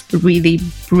 that's really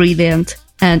brilliant.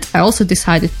 And I also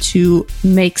decided to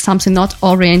make something not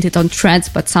oriented on trends,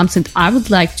 but something I would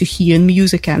like to hear in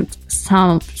music, and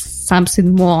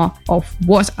something more of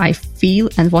what I feel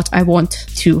and what I want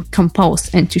to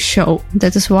compose and to show.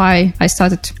 That is why I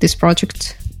started this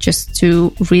project, just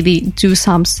to really do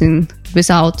something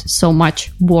without so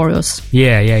much worries.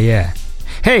 Yeah.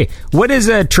 Hey, what is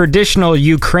a traditional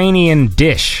Ukrainian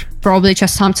dish? Probably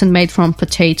just something made from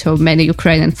potato. Many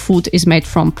Ukrainian food is made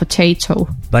from potato.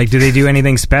 Like, do they do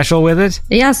anything special with it?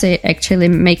 Yes, they actually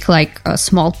make like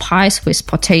small pies with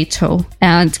potato,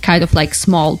 and kind of like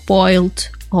small boiled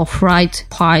or fried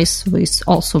pies with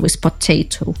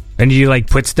potato. And do you like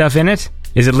put stuff in it?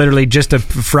 Is it literally just a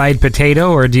fried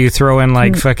potato, or do you throw in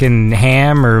like fucking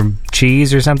ham or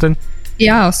cheese or something?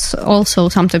 Yes, also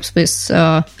sometimes with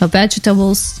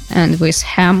vegetables and with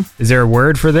ham. Is there a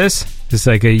word for this? It's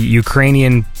like a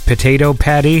Ukrainian potato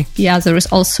patty? Yeah, there is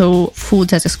also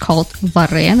food that is called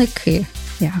vareniki.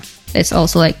 Yeah, it's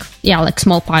also like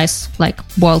small pies, like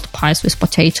boiled pies with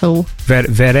potato.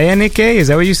 Vareniki? Is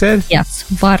that what you said? Yes,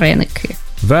 vareniki.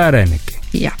 Vareniki.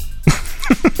 Yeah.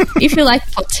 If you like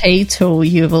potato,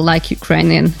 you will like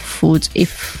Ukrainian food.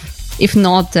 If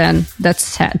not, then that's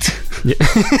sad. Yeah.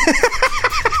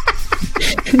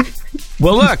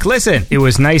 Well, look, listen, it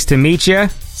was nice to meet you.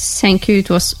 Thank you.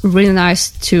 It was really nice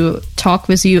to talk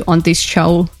with you on this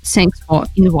show. Thanks for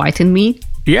inviting me.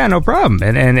 Yeah, no problem.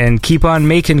 And keep on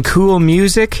making cool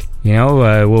music. You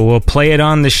know, we'll play it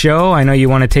on the show. I know you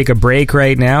want to take a break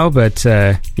right now, but,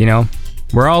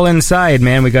 we're all inside,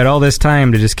 man. We got all this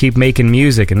time to just keep making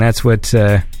music, and that's what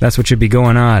should be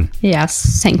going on.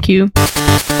 Yes, thank you.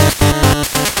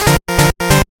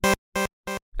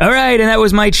 All right, and that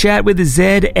was my chat with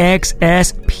ZXSP.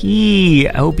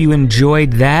 I hope you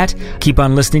enjoyed that. Keep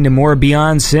on listening to more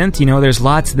Beyond Synth. You know, there's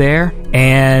lots there.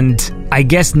 And I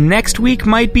guess next week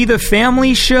might be the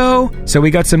family show. So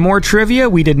we got some more trivia.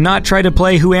 We did not try to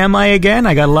play Who Am I again.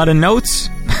 I got a lot of notes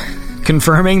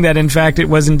confirming that, in fact, it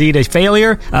was indeed a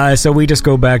failure. So we just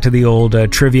go back to the old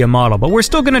trivia model. But we're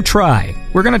still going to try.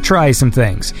 We're going to try some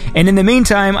things. And in the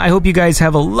meantime, I hope you guys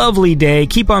have a lovely day.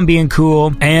 Keep on being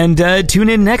cool. And tune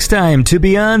in next time to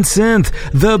Beyond Synth,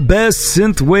 the best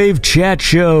synthwave chat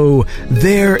show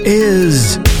there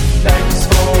is. Thanks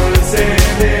for listening.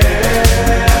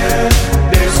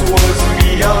 This was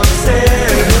Beyond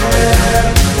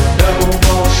Synth. No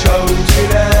more show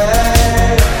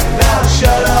today. Now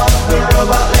shut up. The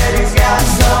robot lady's got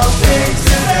something to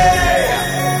say.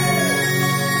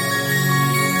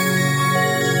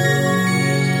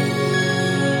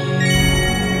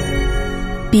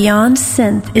 Beyond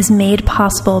Synth is made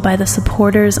possible by the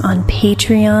supporters on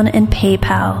Patreon and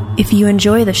PayPal. If you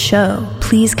enjoy the show,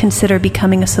 please consider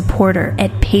becoming a supporter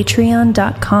at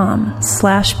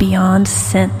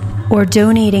patreon.com/BeyondSynth or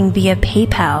donating via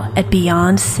PayPal at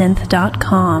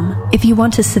BeyondSynth.com. If you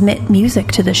want to submit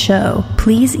music to the show,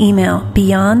 please email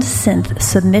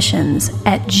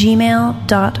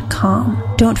BeyondSynthSubmissions@gmail.com.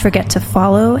 Don't forget to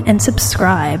follow and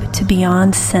subscribe to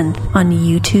Beyond Synth on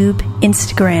YouTube,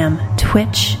 Instagram,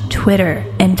 Twitch, Twitter,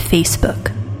 and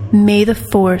Facebook. May the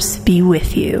Force be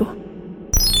with you.